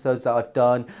TV episodes that I've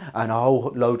done and a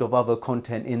whole load of other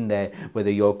content in there.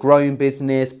 Whether you're a growing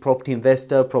business, property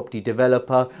investor, property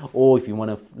developer, or if you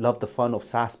want to love the fun of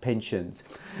SaaS pensions.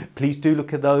 Please do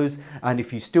look at those. And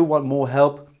if you still want more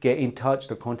help, get in touch.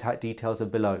 The contact details are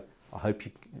below. I hope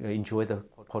you enjoy the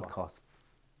podcast.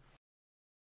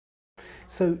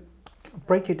 So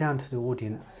break it down to the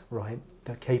audience, right?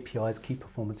 The KPIs, key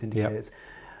performance indicators.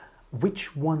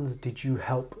 Which ones did you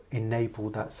help enable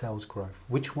that sales growth?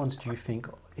 Which ones do you think,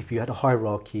 if you had a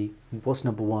hierarchy, what's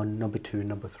number 1, number 2,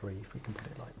 number 3, if we can put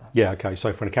it like that? Yeah, okay.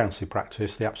 So for an accountancy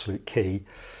practice, the absolute key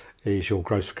is your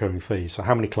gross recurring fees. So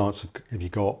how many clients have you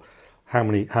got? How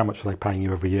much are they paying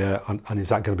you every year? And is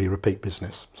that going to be a repeat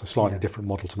business? So slightly different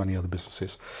model to many other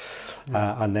businesses.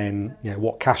 And then,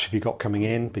 what cash have you got coming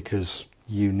in? Because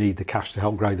you need the cash to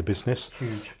help grow the business.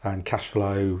 Huge. And cash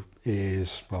flow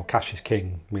is, cash is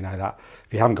king. We know that.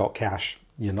 If you haven't got cash,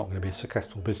 you're not going to be a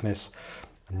successful business.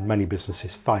 And many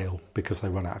businesses fail because they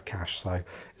run out of cash. So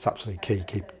it's absolutely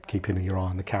key. Keeping your eye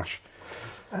on the cash.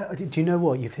 Do you know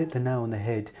what? You've hit the nail on the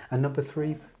head. And number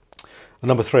 3? And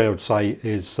number 3, I would say,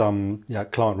 is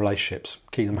client relationships.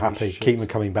 Keep them happy, keep them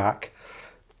coming back,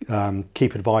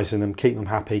 keep advising them, keep them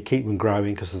happy, keep them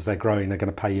growing, because as they're growing, they're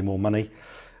going to pay you more money.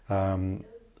 And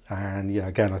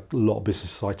again, a lot of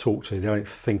businesses I talk to, they don't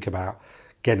think about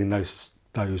getting those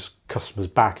customers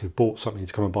back who've bought something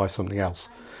to come and buy something else,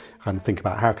 and think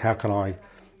about how can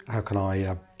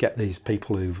I get these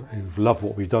people who've loved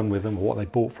what we've done with them or what they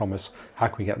bought from us, how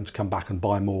can we get them to come back and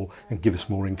buy more and give us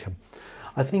more income?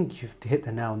 I think you've hit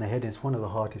the nail on the head. It's one of the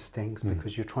hardest things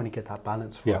because you're trying to get that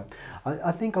balance right. I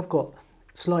think I've got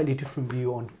slightly different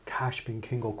view on cash being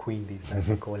king or queen these days,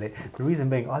 I call it. The reason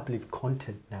being, I believe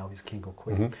content now is king or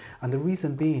queen. And the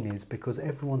reason being is because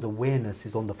everyone's awareness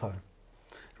is on the phone.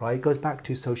 Right? It goes back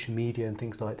to social media and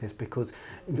things like this, because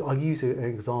I'll use an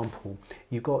example.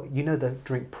 You've got, the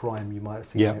drink Prime, you might have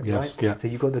seen it, right? Yeah. So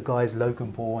you've got the guys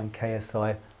Logan Paul and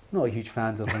KSI. Not huge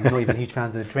fans of them, not even huge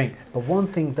fans of the drink. But one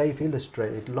thing they've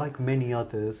illustrated, like many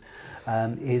others,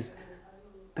 is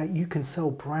that you can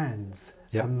sell brands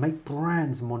and make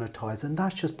brands monetize. And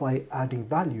that's just by adding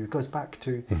value. It goes back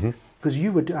to, because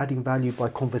you were adding value by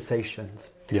conversations,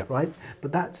 right?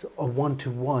 But that's a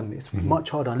one-to-one. It's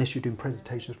much harder unless you're doing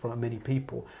presentations in front of many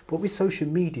people. But with social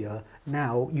media,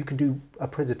 now you can do a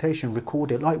presentation,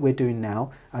 record it like we're doing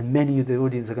now, and many of the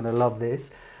audience are going to love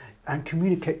this, and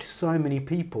communicate to so many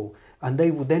people, and they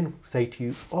will then say to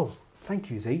you, oh, thank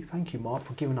you Z, thank you Mark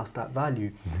for giving us that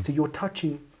value. So you're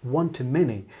touching one to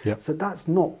many. Yeah. So that's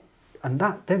not, and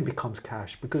that then becomes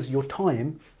cash because your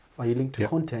time, are you linked to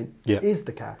content, is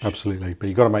the cash. Absolutely, but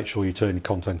you've got to make sure you turn your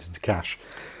content into cash.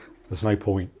 There's no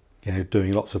point,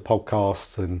 doing lots of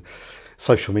podcasts and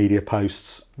social media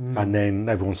posts, and then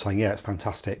everyone's saying, yeah, it's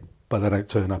fantastic, but they don't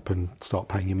turn up and start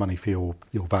paying you money for your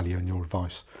value and your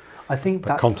advice. I think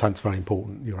but content's very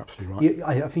important. You're absolutely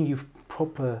right. I think you've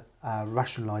proper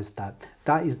rationalised that.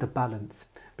 That is the balance.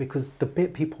 Because the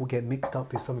bit people get mixed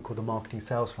up is something called the marketing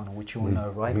sales funnel, which you all know,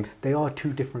 right? They are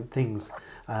two different things.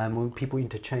 When people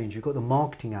interchange, you've got the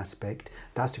marketing aspect,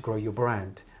 that's to grow your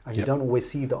brand. And you don't always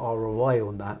see the ROI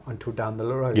on that until down the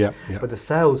road. But the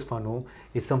sales funnel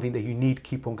is something that you need to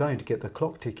keep on going to get the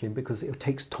clock ticking because it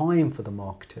takes time for the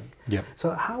marketing. So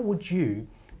how would you,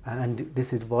 and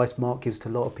this is advice Mark gives to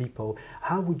a lot of people,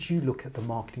 how would you look at the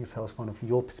marketing sales funnel from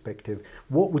your perspective?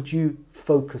 What would you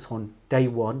focus on day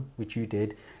one, which you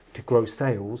did, to grow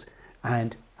sales,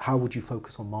 and how would you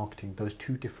focus on marketing, those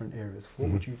two different areas? What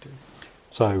would you do?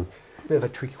 So, a bit of a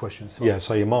tricky question.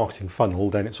 So your marketing funnel,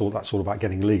 then that's all about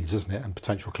getting leads, isn't it, and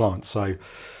potential clients. So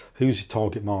who's your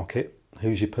target market?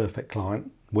 Who's your perfect client?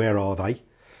 Where are they?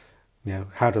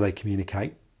 How do they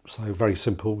communicate? So very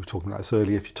simple, we were talking about this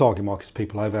earlier. If your target market is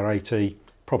people over 80,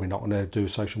 probably not going to do a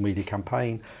social media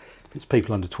campaign. If it's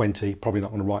people under 20, probably not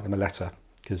going to write them a letter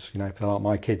because, if they're like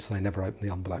my kids, they never open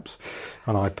the envelopes,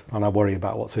 and I worry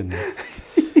about what's in there.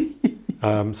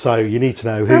 So you need to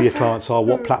know who your clients are,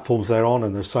 what platforms they're on,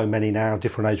 and there's so many now.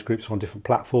 Different age groups on different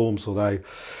platforms. Although,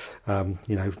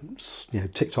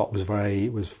 TikTok was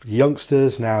for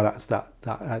youngsters. Now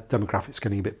that demographic's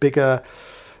getting a bit bigger,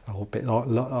 or a bit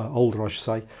older, I should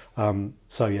say.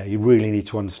 So you really need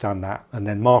to understand that, and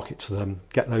then market to them,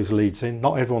 get those leads in.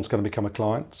 Not everyone's going to become a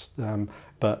client,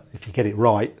 but if you get it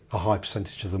right, a high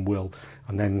percentage of them will,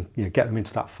 and then get them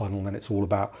into that funnel. And then it's all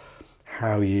about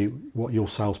what your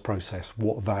sales process,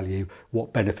 what value,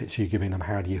 what benefits you're giving them,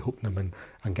 how do you hook them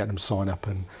and get them sign up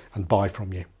and buy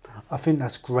from you. I think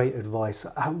that's great advice.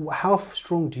 How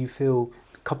strong do you feel,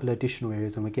 a couple of additional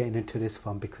areas, and we're getting into this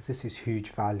one because this is huge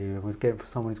value and we're getting for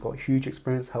someone who's got huge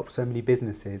experience, helped so many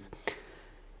businesses.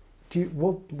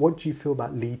 What do you feel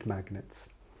about lead magnets?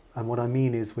 And what I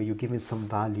mean is where you're giving some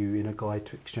value in a guide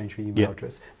to exchange your email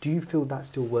address. Do you feel that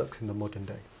still works in the modern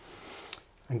day?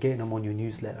 And getting them on your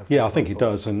newsletter. I think it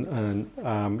does, and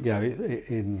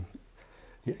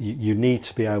you need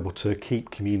to be able to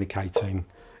keep communicating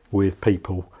with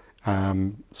people.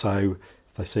 So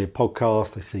if they see a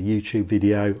podcast, they see a YouTube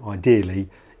video, ideally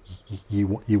you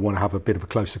want to have a bit of a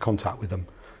closer contact with them.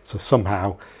 So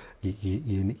somehow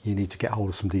you need to get hold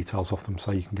of some details off them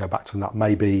so you can go back to them. That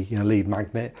may be lead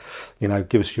magnet.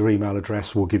 Give us your email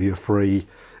address. We'll give you a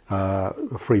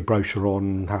free brochure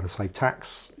on how to save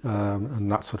tax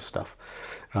and that sort of stuff.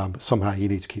 But somehow you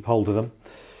need to keep hold of them.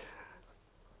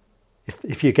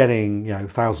 If you're getting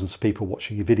thousands of people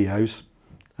watching your videos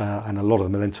and a lot of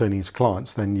them are then turning into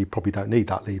clients, then you probably don't need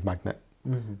that lead magnet.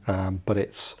 But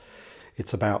it's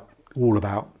all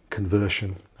about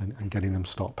conversion and getting them to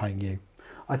start paying you.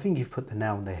 I think you've put the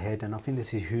nail on the head, and I think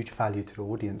this is huge value to the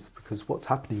audience because what's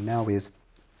happening now is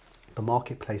the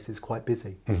marketplace is quite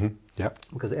busy.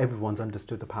 Because everyone's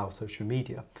understood the power of social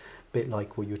media. A bit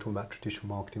like what you were talking about, traditional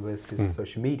marketing versus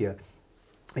social media,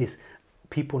 is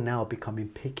people now are becoming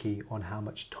picky on how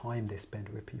much time they spend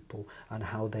with people and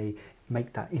how they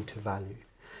make that into value.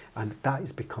 And that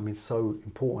is becoming so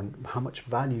important. How much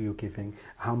value you're giving,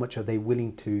 how much are they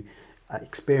willing to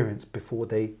experience before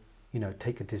they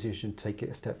take a decision, take it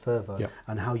a step further,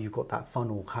 and how you've got that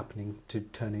funnel happening to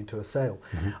turn into a sale.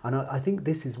 And I think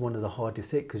this is one of the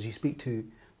hardest hit because you speak to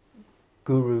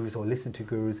gurus or listen to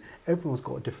gurus, everyone's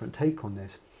got a different take on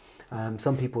this.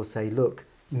 Some people say, look,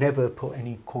 never put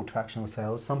any call to action on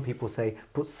sales. Some people say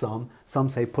put some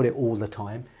say put it all the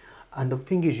time. And the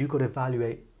thing is, you've got to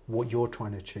evaluate what you're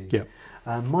trying to achieve.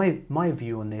 My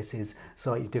view on this is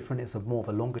slightly different. It's more of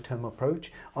a longer term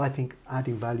approach. I think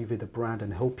adding value with the brand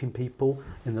and helping people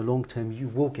in the long term, you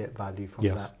will get value from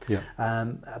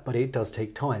that. But it does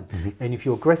take time. And if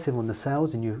you're aggressive on the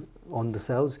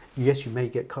sales yes, you may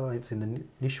get clients in the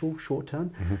initial short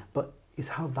term, but it's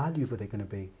how valuable they're going to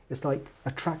be. It's like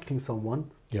attracting someone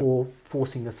or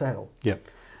forcing a sale.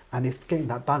 And it's getting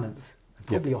that balance.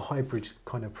 Probably a hybrid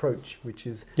kind of approach, which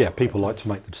is people like to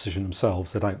make the decision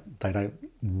themselves. They don't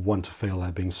want to feel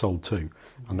they're being sold to,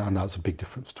 and that's a big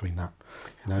difference between that.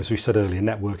 As we said earlier,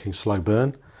 networking slow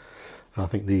burn. I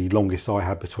think the longest I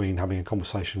had between having a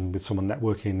conversation with someone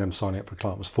networking and them signing up for a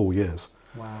client was 4 years.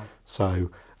 Wow. So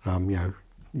you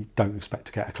don't expect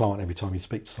to get a client every time you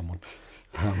speak to someone.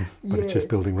 but it's just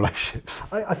building relationships.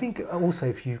 I think also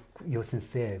if you're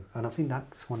sincere, and I think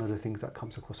that's one of the things that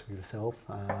comes across with yourself,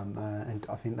 and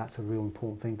I think that's a real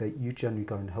important thing, that you generally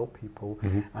go and help people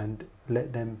and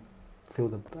let them feel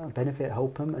the benefit,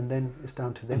 help them, and then it's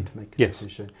down to them to make a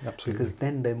decision. Absolutely. Because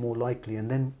then they're more likely,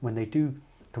 and then when they do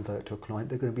convert to a client,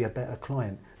 they're going to be a better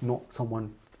client, not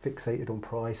someone fixated on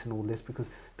price and all this, because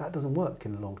that doesn't work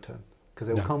in the long term, because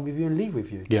they'll come with you and leave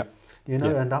with you. You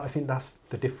know, and I think that's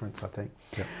the difference, I think.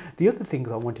 The other things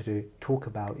I wanted to talk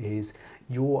about is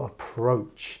your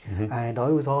approach. And I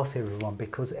always ask everyone,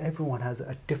 because everyone has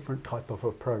a different type of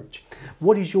approach.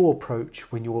 What is your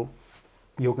approach when you're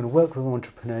going to work with an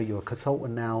entrepreneur, you're a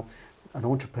consultant now, an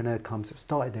entrepreneur comes that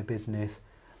started their business?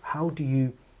 How do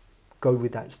you go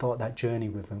with that, start that journey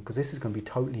with them? Because this is going to be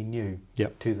totally new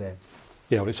to them.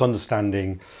 Well, it's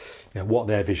understanding what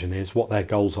their vision is, what their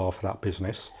goals are for that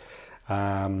business.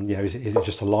 Is it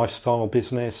just a lifestyle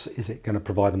business? Is it going to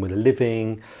provide them with a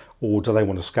living, or do they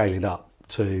want to scale it up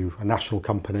to a national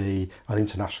company, an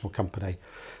international company?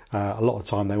 A lot of the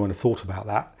time they won't have thought about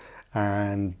that,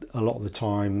 and a lot of the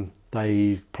time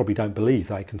they probably don't believe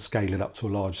they can scale it up to a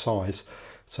large size.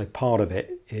 So part of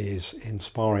it is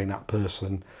inspiring that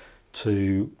person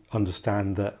to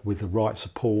understand that with the right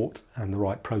support and the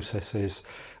right processes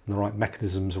and the right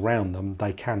mechanisms around them,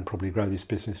 they can probably grow this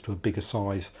business to a bigger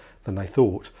size than they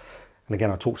thought. And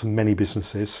again, I talk to many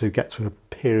businesses who get to a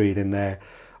period in their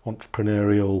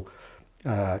entrepreneurial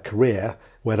career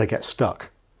where they get stuck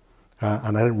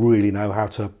and they don't really know how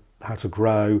to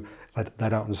grow. They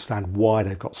don't understand why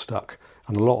they've got stuck,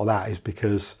 and a lot of that is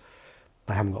because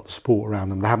they haven't got the support around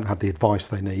them, they haven't had the advice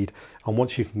they need. And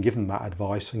once you can give them that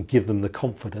advice and give them the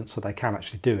confidence that they can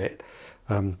actually do it,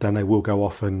 then they will go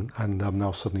off and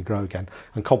they'll suddenly grow again.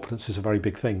 And confidence is a very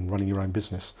big thing running your own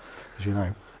business, as you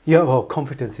know. Yeah, well,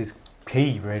 confidence is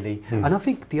key, really. And I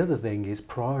think the other thing is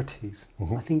priorities.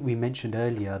 I think we mentioned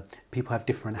earlier, people have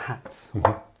different hats,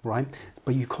 right?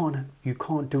 But you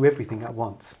can't do everything at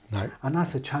once. No. And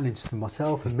that's a challenge to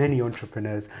myself and many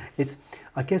entrepreneurs. It's,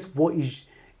 I guess, what is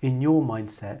in your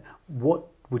mindset, what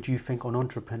would you think an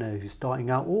entrepreneur who's starting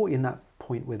out, or in that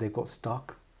point where they've got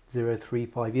stuck, 0, 3,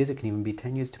 5 years, it can even be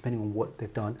 10 years, depending on what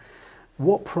they've done,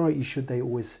 what priority should they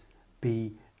always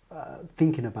be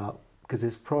thinking about? Because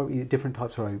there's priority, different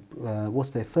types of what's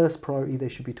their first priority they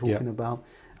should be talking about?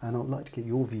 And I'd like to get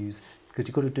your views, because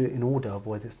you've got to do it in order,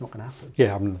 otherwise it's not going to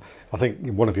happen. I think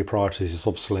one of your priorities is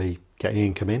obviously getting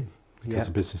income in, because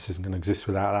the business isn't going to exist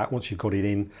without that. Once you've got it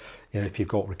in, if you've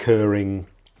got recurring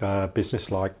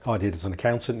business like I did as an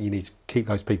accountant, you need to keep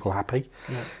those people happy.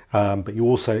 But you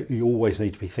always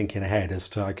need to be thinking ahead as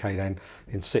to, okay, then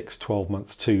in 6, 12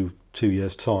 months, 2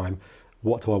 years time,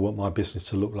 what do I want my business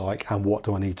to look like, and what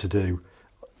do I need to do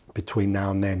between now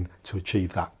and then to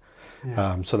achieve that?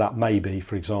 So that may be,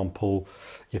 for example,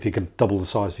 if you can double the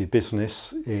size of your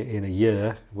business in a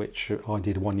year, which I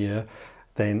did 1 year,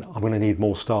 then I'm going to need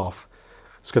more staff.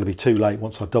 It's going to be too late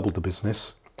once I've doubled the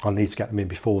business. I need to get them in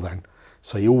before then.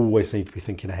 So you always need to be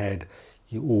thinking ahead.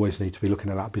 You always need to be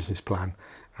looking at that business plan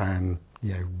and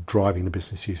driving the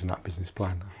business using that business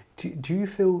plan. Do you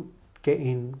feel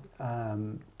getting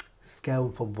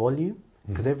scale for volume,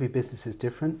 because every business is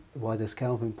different, whether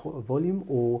scale for volume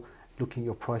or looking at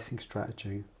your pricing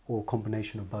strategy, or a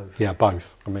combination of both? Yeah,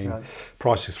 both. I mean,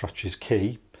 pricing strategy is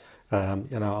key. And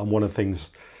one of the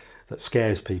things that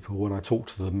scares people when I talk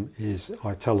to them is if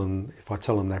I tell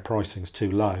them their pricing is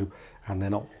too low and they're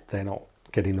not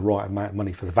getting the right amount of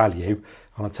money for the value,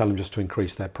 and I tell them just to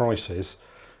increase their prices,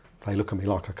 they look at me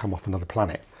like I come off another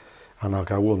planet, and I'll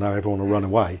go, well, no, everyone will run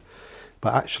away.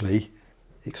 But actually,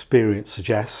 experience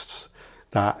suggests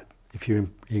that if you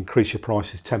increase your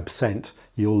prices 10%,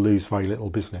 you'll lose very little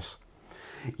business.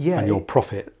 And your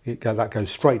profit, that goes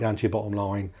straight down to your bottom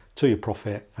line, to your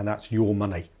profit, and that's your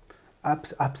money.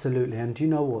 Absolutely. And do you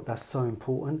know what? That's so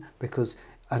important, because,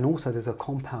 and also there's a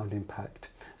compound impact.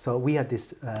 So we had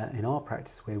this in our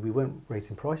practice where we weren't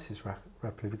raising prices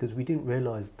rapidly because we didn't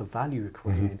realise the value we're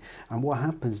creating. And what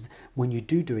happens when you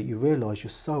do it, you realise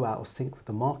you're so out of sync with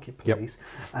the marketplace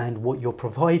and what you're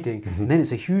providing. And then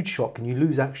it's a huge shock, and you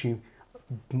lose actually.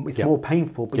 It's more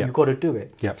painful, but you've got to do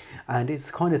it. And it's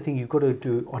the kind of thing you've got to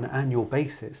do on an annual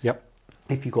basis.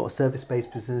 If you've got a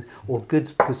service-based business or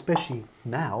goods, because especially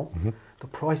now, the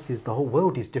prices, the whole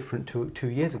world is different to 2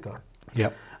 years ago.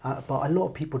 But a lot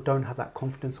of people don't have that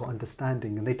confidence or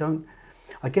understanding, and they don't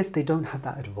have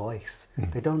that advice.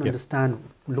 They don't understand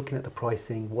looking at the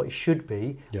pricing, what it should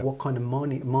be, what kind of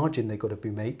margin they've got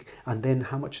to make, and then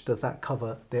how much does that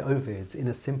cover their overheads in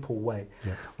a simple way,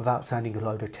 without sounding a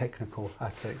load of technical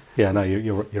aspects. No,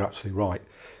 you're absolutely right.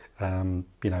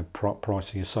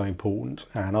 Pricing is so important,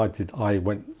 and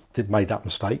made that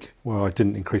mistake where I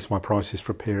didn't increase my prices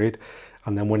for a period,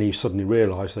 and then when you suddenly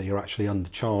realise that you're actually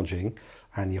undercharging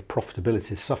and your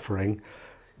profitability is suffering,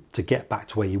 to get back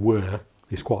to where you were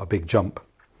is quite a big jump.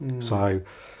 So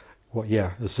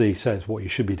as Z says, what you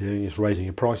should be doing is raising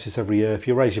your prices every year. If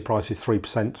you raise your prices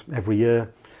 3% every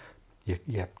year,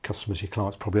 your customers, your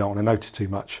clients probably aren't going to notice too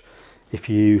much. If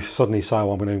you suddenly say,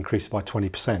 I'm going to increase it by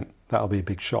 20%, that'll be a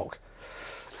big shock.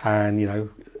 And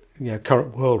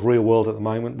current world, real world at the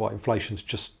moment, inflation's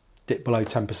just dipped below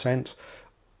 10%.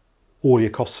 All your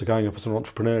costs are going up as an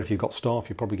entrepreneur. If you've got staff,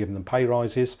 you're probably giving them pay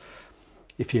rises.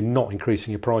 If you're not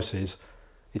increasing your prices,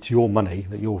 it's your money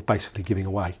that you're basically giving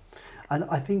away. And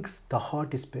I think the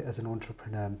hardest bit as an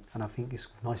entrepreneur, and I think it's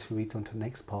nice to read on to the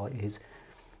next part, is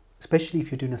especially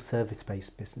if you're doing a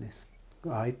service-based business,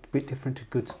 right? A bit different to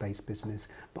goods-based business,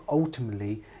 but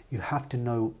ultimately you have to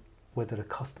know whether the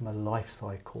customer life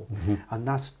cycle, and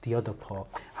that's the other part.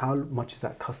 How much is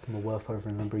that customer worth over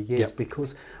a number of years? Yep.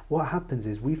 Because what happens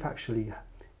is we've actually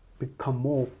become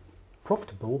more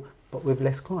profitable, but with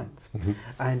less clients.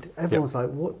 And everyone's like,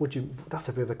 what would you, that's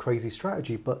a bit of a crazy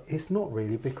strategy, but it's not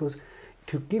really, because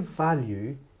to give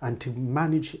value and to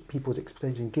manage people's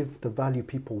expectations, give the value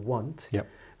people want,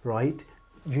 right?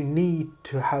 You need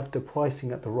to have the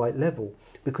pricing at the right level,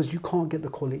 because you can't get the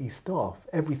quality staff,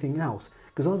 everything else,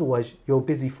 because otherwise you're a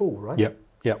busy fool, right?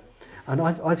 Yep. And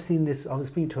I've seen this. I was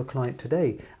speaking to a client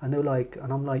today, and they're like,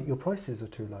 and I'm like, your prices are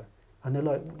too low. And they're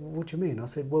like, what do you mean? I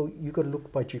said, well, you've got to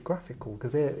look by geographical,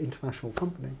 because they're an international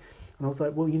company. And I was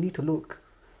like, well, you need to look.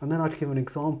 And then I had to give an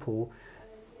example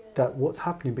that what's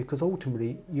happening, because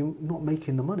ultimately you're not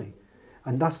making the money.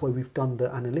 And that's why we've done the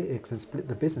analytics and split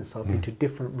the business up into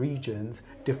different regions,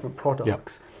 different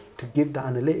products, to give the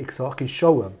analytics so I can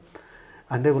show them.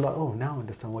 And they were like, oh, now I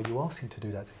understand why you asked him to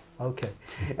do that. Okay.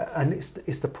 And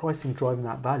it's the pricing driving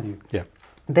that value. Yeah.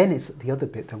 Then it's the other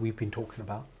bit that we've been talking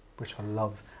about, which I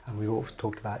love, and we've also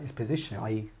talked about, is positioning,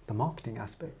 i.e. the marketing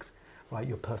aspects, right?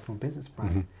 Your personal business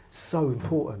brand. So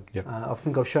important. I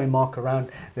think I've shown Mark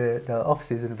around the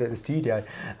offices and a bit of the studio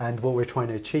and what we're trying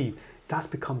to achieve. That's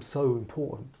become so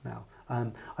important now.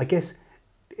 I guess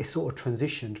it's sort of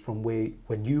transitioned from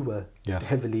when you were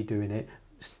heavily doing it.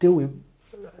 Still,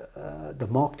 the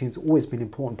marketing's always been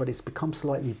important, but it's become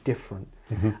slightly different.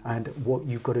 And what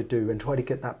you've got to do and try to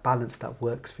get that balance that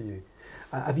works for you.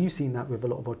 Have you seen that with a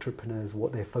lot of entrepreneurs,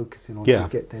 what they're focusing on to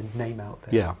get their name out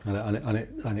there? Yeah,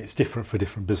 and it's different for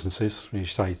different businesses. You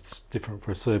say it's different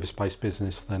for a service-based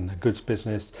business than a goods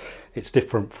business. It's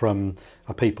different from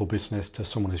a people business to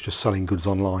someone who's just selling goods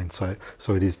online. So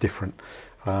it is different.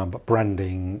 But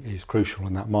branding is crucial,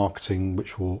 and that marketing,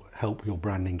 which will help your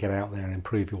branding get out there and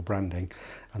improve your branding,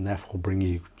 and therefore bring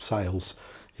you sales,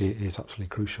 is absolutely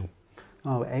crucial.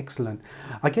 Oh, excellent.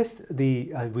 I guess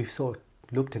we've sort of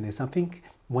looked at this. I think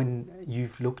when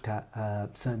you've looked at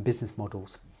certain business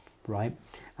models, right,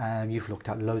 and you've looked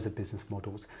at loads of business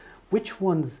models, which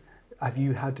ones have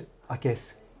you had, I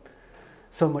guess,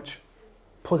 so much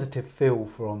positive feel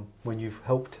from when you've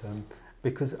helped them?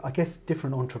 Because I guess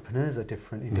different entrepreneurs are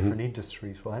different in different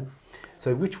industries, right?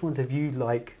 So which ones have you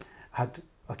had,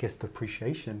 I guess, the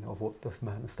appreciation of what the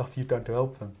stuff you've done to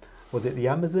help them? Was it the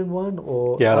Amazon one,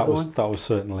 or that was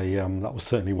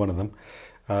certainly one of them.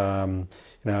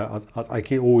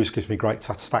 It always gives me great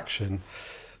satisfaction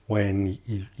when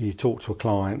you talk to a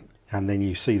client and then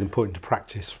you see them put into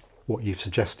practice what you've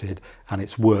suggested and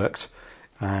it's worked,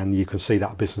 and you can see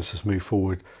that business has moved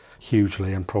forward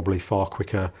hugely and probably far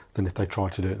quicker than if they try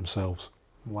to do it themselves.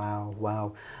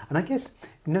 Wow. And I guess,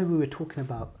 we were talking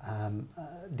about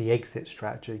the exit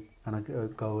strategy, and I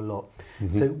go a lot.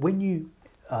 So when you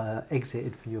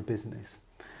exited for your business,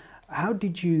 how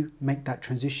did you make that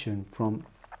transition from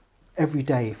every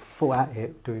day full at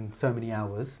it, doing so many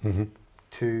hours,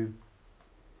 to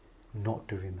not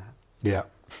doing that?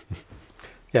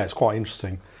 Yeah, it's quite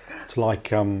interesting. It's like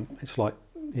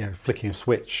flicking a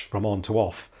switch from on to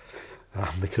off,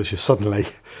 because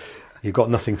you've got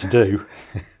nothing to do,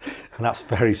 and that's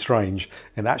very strange.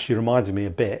 And it actually reminded me a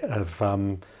bit of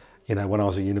when I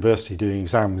was at university doing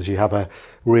exams. You have a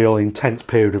real intense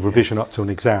period of revision up to an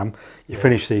exam. You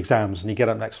finish the exams and you get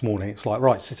up next morning. It's like,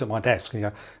 right, sit at my desk, and you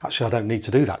go, actually, I don't need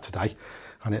to do that today.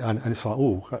 And it's like,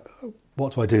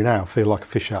 what do I do now? I feel like a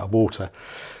fish out of water.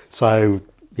 So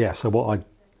what I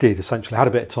did essentially, had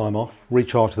a bit of time off,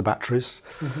 recharged the batteries,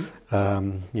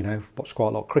 watched quite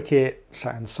a lot of cricket,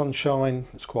 sat in the sunshine.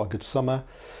 It's quite a good summer.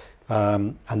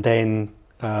 And then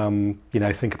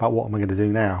think about what am I going to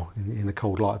do now in the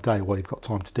cold light of day while you've got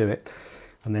time to do it.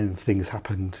 And then things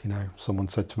happened. Someone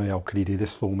said to me, "Oh, could you do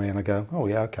this for me?" And I go, "Oh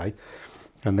yeah, okay."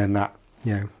 and then that,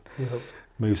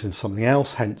 moves into something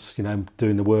else. Hence,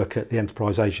 doing the work at the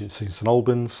Enterprise Agency in St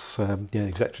Albans.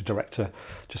 Executive director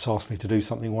just asked me to do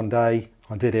something one day.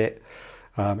 I did it.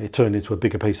 It turned into a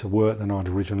bigger piece of work than I'd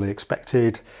originally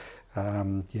expected.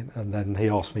 And then he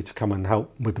asked me to come and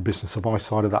help with the business advice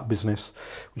side of that business,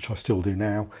 which I still do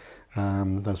now,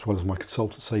 as well as my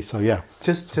consultancy. So yeah.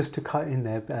 Just to cut in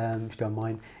there, if you don't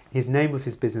mind, his name of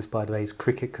his business, by the way, is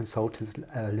Cricket Consultants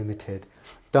Limited.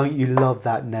 Don't you love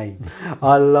that name?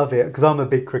 I love it because I'm a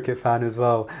big cricket fan as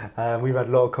well. We've had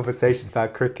a lot of conversations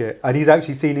about cricket, and he's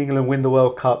actually seen England win the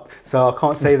World Cup, so I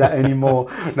can't say that anymore.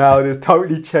 Now it's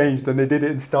totally changed, and they did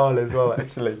it in style as well,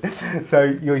 actually. So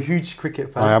you're a huge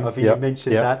cricket fan. I am. I think you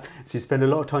mentioned that. So you spend a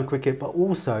lot of time cricket, but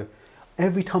also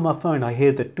every time I phone, I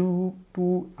hear the doo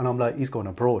doo, and I'm like, he's gone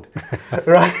abroad,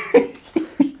 right?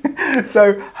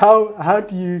 So how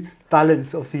do you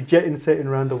balance obviously jetting setting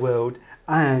around the world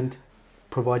and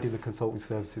providing the consulting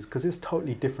services, because it's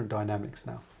totally different dynamics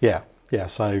now?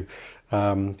 So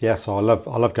I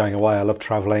love going away. I love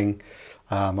traveling.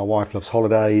 My wife loves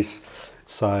holidays,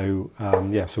 so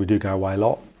we do go away a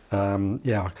lot.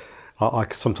 I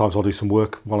sometimes I'll do some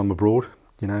work while I'm abroad.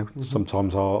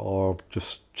 Sometimes I'll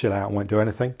just chill out and won't do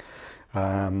anything.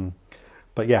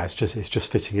 But yeah, it's just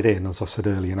fitting it in. As I said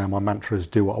earlier, my mantra is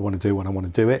do what I want to do when I want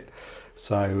to do it.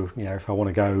 So if I want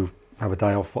to go have a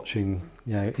day off watching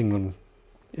England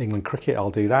cricket,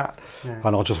 I'll do that,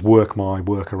 and I'll just work my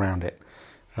work around it.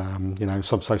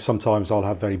 So sometimes I'll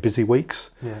have very busy weeks.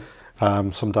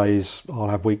 Some days I'll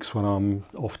have weeks when I'm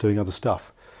off doing other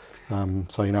stuff.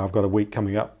 So I've got a week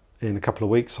coming up in a couple of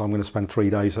weeks. I'm going to spend 3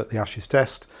 days at the Ashes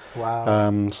Test. Wow.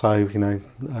 I'll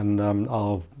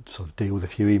sort of deal with a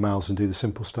few emails and do the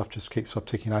simple stuff, just keep stuff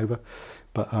ticking over.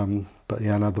 But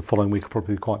the following week will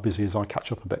probably be quite busy as I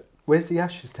catch up a bit. Where's the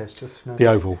Ashes Test? Just the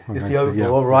Oval. It's the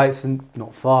Oval. All right, it's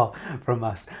not far from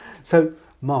us. So,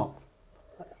 Mark,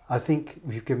 I think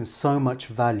you've given so much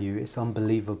value. It's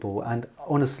unbelievable. And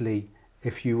honestly,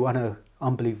 if you want an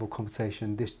unbelievable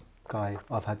conversation, this guy,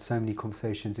 I've had so many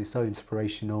conversations. He's so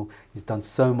inspirational. He's done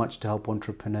so much to help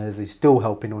entrepreneurs. He's still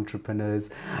helping entrepreneurs.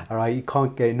 All right, you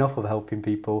can't get enough of helping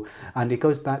people. And it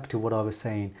goes back to what I was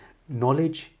saying.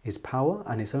 Knowledge is power,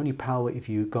 and it's only power if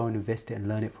you go and invest it and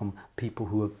learn it from people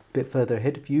who are a bit further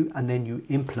ahead of you, and then you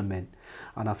implement.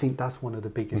 And I think that's one of the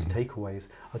biggest takeaways.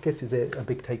 I guess, is it a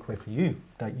big takeaway for you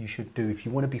that you should do if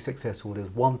you want to be successful?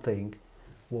 There's one thing.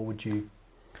 What would you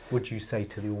say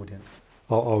to the audience?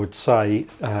 I would say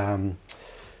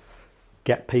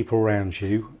get people around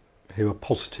you who are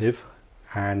positive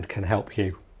and can help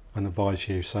you and advise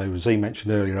you. So Z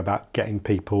mentioned earlier about getting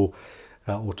people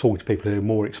or talking to people who are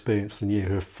more experienced than you,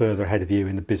 who are further ahead of you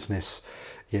in the business,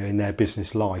 in their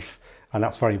business life. And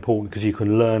that's very important because you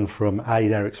can learn from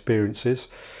their experiences.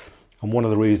 And one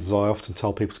of the reasons I often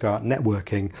tell people to go out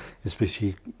networking is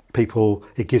because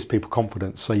it gives people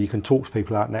confidence. So you can talk to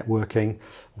people out networking,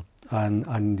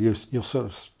 and you'll sort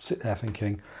of sit there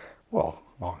thinking, well,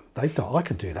 they've done, I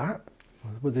can do that.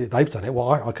 They've done it.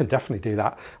 Well, I can definitely do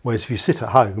that. Whereas if you sit at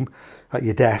home at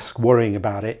your desk worrying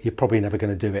about it, you're probably never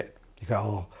going to do it. You go,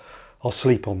 oh, I'll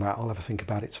sleep on that. I'll have a think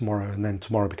about it tomorrow, and then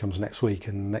tomorrow becomes next week,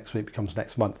 and next week becomes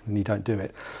next month, and you don't do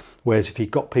it. Whereas if you've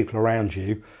got people around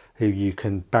you who you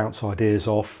can bounce ideas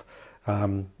off,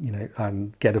 and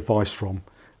get advice from,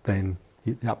 then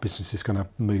that business is going to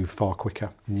move far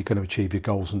quicker, and you're going to achieve your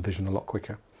goals and vision a lot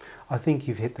quicker. I think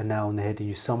you've hit the nail on the head, and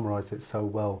you summarised it so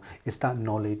well. It's that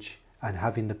knowledge and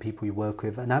having the people you work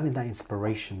with and having that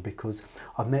inspiration, because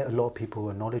I've met a lot of people who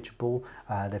are knowledgeable,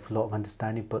 they've a lot of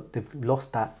understanding, but they've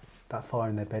lost that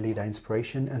fire in their belly, that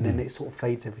inspiration, and then it sort of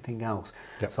fades everything else.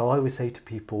 Yep. So I always say to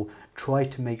people, try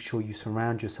to make sure you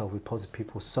surround yourself with positive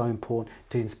people. It's so important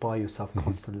to inspire yourself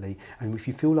constantly. And if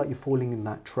you feel like you're falling in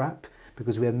that trap,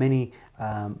 because we have many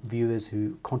viewers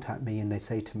who contact me and they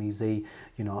say to me, Z,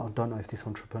 I don't know if this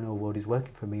entrepreneurial world is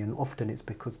working for me. And often it's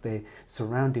because they're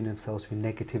surrounding themselves with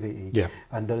negativity.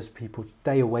 And those people,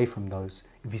 stay away from those.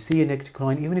 If you see a negative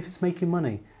client, even if it's making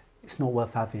money, it's not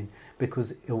worth having,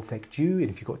 because it'll affect you. And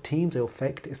if you've got teams,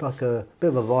 it's like a bit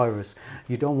of a virus.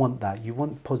 You don't want that. You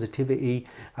want positivity,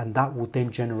 and that will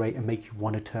then generate and make you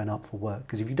want to turn up for work.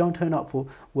 Because if you don't turn up for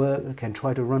work and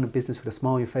try to run a business with a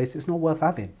smile on your face, it's not worth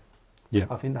having.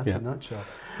 I think that's the nutshell.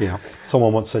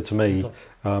 Someone once said to me,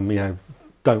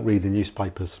 don't read the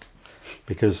newspapers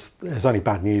because there's only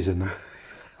bad news in them,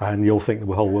 and you'll think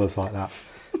the whole world's like that.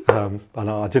 And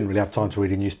I didn't really have time to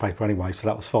read a newspaper anyway, so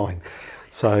that was fine.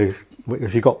 So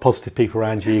if you've got positive people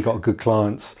around you, you've got good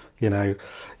clients, you've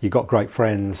got great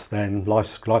friends, then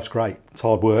life's great. It's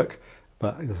hard work,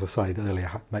 but as I said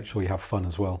earlier, make sure you have fun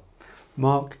as well.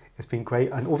 Mark, It's been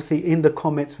great. And obviously in the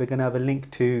comments, we're going to have a link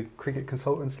to Cricket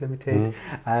Consultants Limited.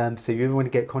 So if you ever want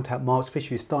to get contact Mark, especially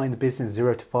if you're starting the business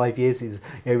 0 to 5 years, is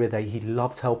area that he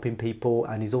loves helping people.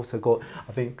 And he's also got,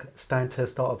 I think, Stanta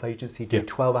Startup Agency, do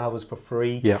 12 hours for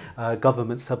free,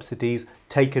 government subsidies.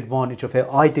 Take advantage of it.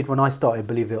 I did when I started,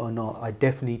 believe it or not. I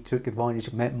definitely took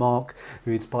advantage. Met Mark,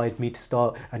 who inspired me to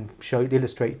start and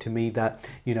illustrated to me that,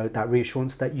 you know, that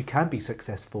reassurance that you can be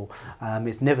successful.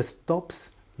 It never stops.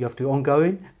 You have to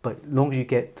ongoing, but as long as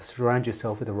you surround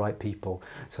yourself with the right people.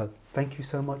 So thank you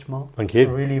so much, Mark. Thank you. I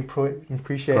really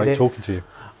appreciate it. Great talking to you.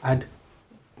 And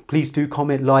please do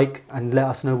comment, like, and let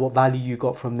us know what value you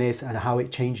got from this and how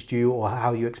it changed you or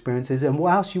how your experience is and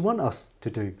what else you want us to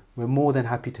do. We're more than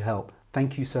happy to help.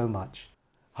 Thank you so much.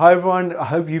 Hi everyone, I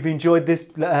hope you've enjoyed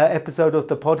this episode of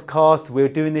the podcast. We're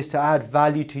doing this to add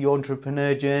value to your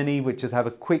entrepreneur journey, which is have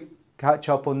a quick catch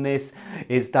up on this,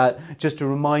 is that just to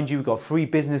remind you, we've got free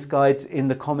business guides in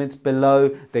the comments below.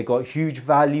 They got huge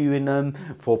value in them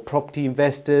for property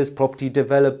investors, property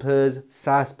developers,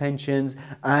 SaaS pensions,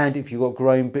 and if you've got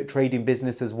growing trading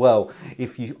business as well.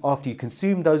 After you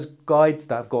consume those guides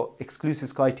that have got exclusive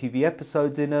Sky TV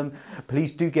episodes in them,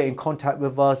 please do get in contact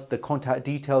with us. The contact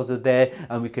details are there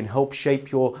and we can help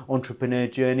shape your entrepreneur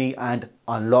journey and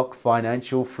unlock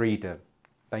financial freedom.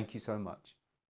 Thank you so much.